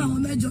received that Nínú àwọn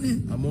code, mẹ́jọ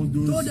yẹn. among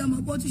those Tó dẹ̀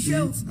mọ̀ pé ó ti ṣe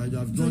o. 8 and you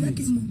have Jọ̀ọ́ done jẹ́ it,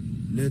 kí n mọ̀.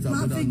 let our Máa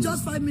mother fi know.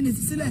 just 5 minutes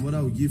sílẹ̀. Our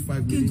mother will give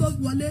 5 Kí n tó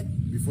minutes wọlé.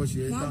 before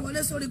she entered. Wọ́n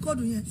wọlé sórí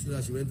kóòdù yẹn. So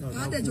that she went out.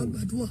 Adéjọ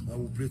gbàdúrà. I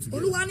will pray together.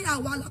 Olúwa ní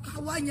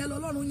àwa yẹn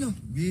lọ́lọ́run yàn.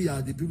 We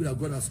are the people that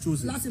God has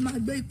chosen. Láti máa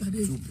gbé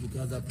ìpàdé. To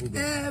broadcast that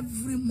program.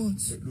 Every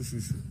month.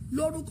 Lóṣooṣù.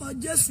 Lórúkọ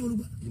Jésù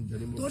Olúwa. In the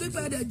name of Torí pé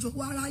ẹ̀dẹ̀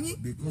jọ̀wọ́ ara yín.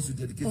 Because you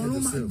dedicated Ọ̀run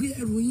yourself. máa gbé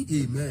ẹrù yín.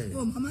 Amen.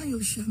 Ó màmá yóò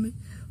ṣàmì.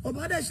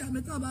 Ọba dẹ̀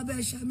ṣàmì tán ọba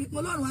bẹ́ẹ̀ ṣàmì.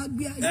 Ọlọ́run á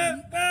gbé ayé yín.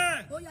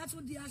 Ó yá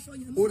tún di aṣọ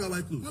yẹn mú. Hold our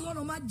white clothes.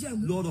 Ọlọ́run má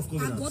jẹ̀mú. Lord of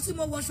covenants. Àgọ́ tí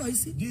mo wọṣọ yìí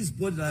sí. This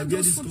body that I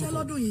wear this clothes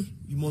on,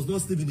 you must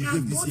not sleep in the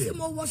grave this year. Àgọ́ tí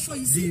mo wọṣọ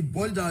yìí sí. The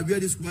body that I wear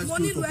this clothes Mo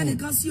nílò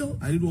ẹnìkan sí o.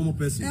 I need one more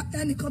person.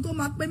 Ẹnìkan tó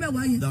máa pé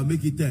mẹ́wàá yẹn. That will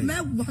make it 10.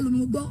 Mẹ́wàá ló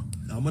mo gbọ́.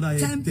 Our mother had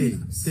 10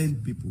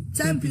 people.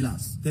 10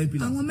 pillars. 10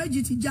 pillars. Àwọn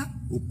méjì ti já.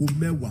 Òpó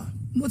mẹ́wàá.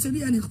 Mo ti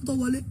rí ẹnìkan tó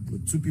wọlé.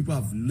 2 people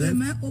have left.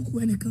 Ẹ̀mẹ́ ó kù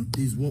ẹnìkan.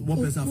 Is one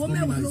person have come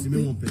in and it's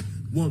remain one person.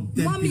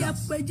 10 Mọ́mí ẹ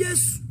pillars. pé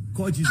Jésù.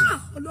 Call Jesus.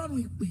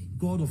 Ọlọ́run ìpè.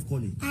 God of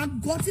calling.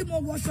 Àgọ́ tí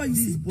mo wọṣọ yìí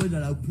sí. This body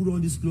that I put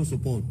on this clothes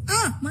upon.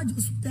 Má jọ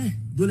sùn tẹ́.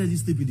 Don't let it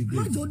sleep in the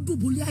grave. Má jọ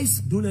dùbúlẹ̀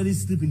àìsàn. Don't let it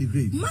sleep in the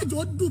grave. Má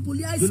jọ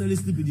dùbúlẹ̀ àìsàn. Don't let it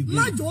sleep in the grave.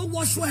 Má jọ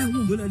wọṣọ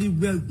ẹ̀wọ̀n. Don't let it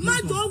wear clothes Má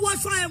of... jọ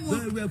wọṣọ ẹ̀wọ̀n. Don't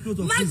let it wear clothes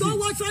of Má prison. jọ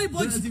wọṣọ ìbòjì.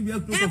 Don't let it wear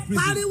clothes of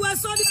prison. Pariwo ẹ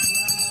sọ́dí.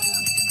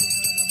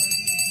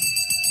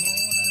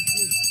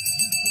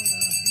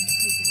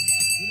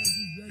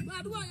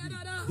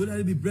 Don't let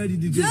it be bred in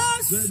the grave.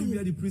 Don't let it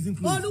wear the prison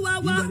clothes.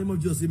 Olúwa wa. In the name of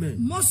Jesus, amen.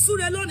 Mo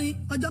súre lónìí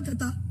ọjọ́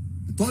kẹta.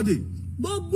 Third day.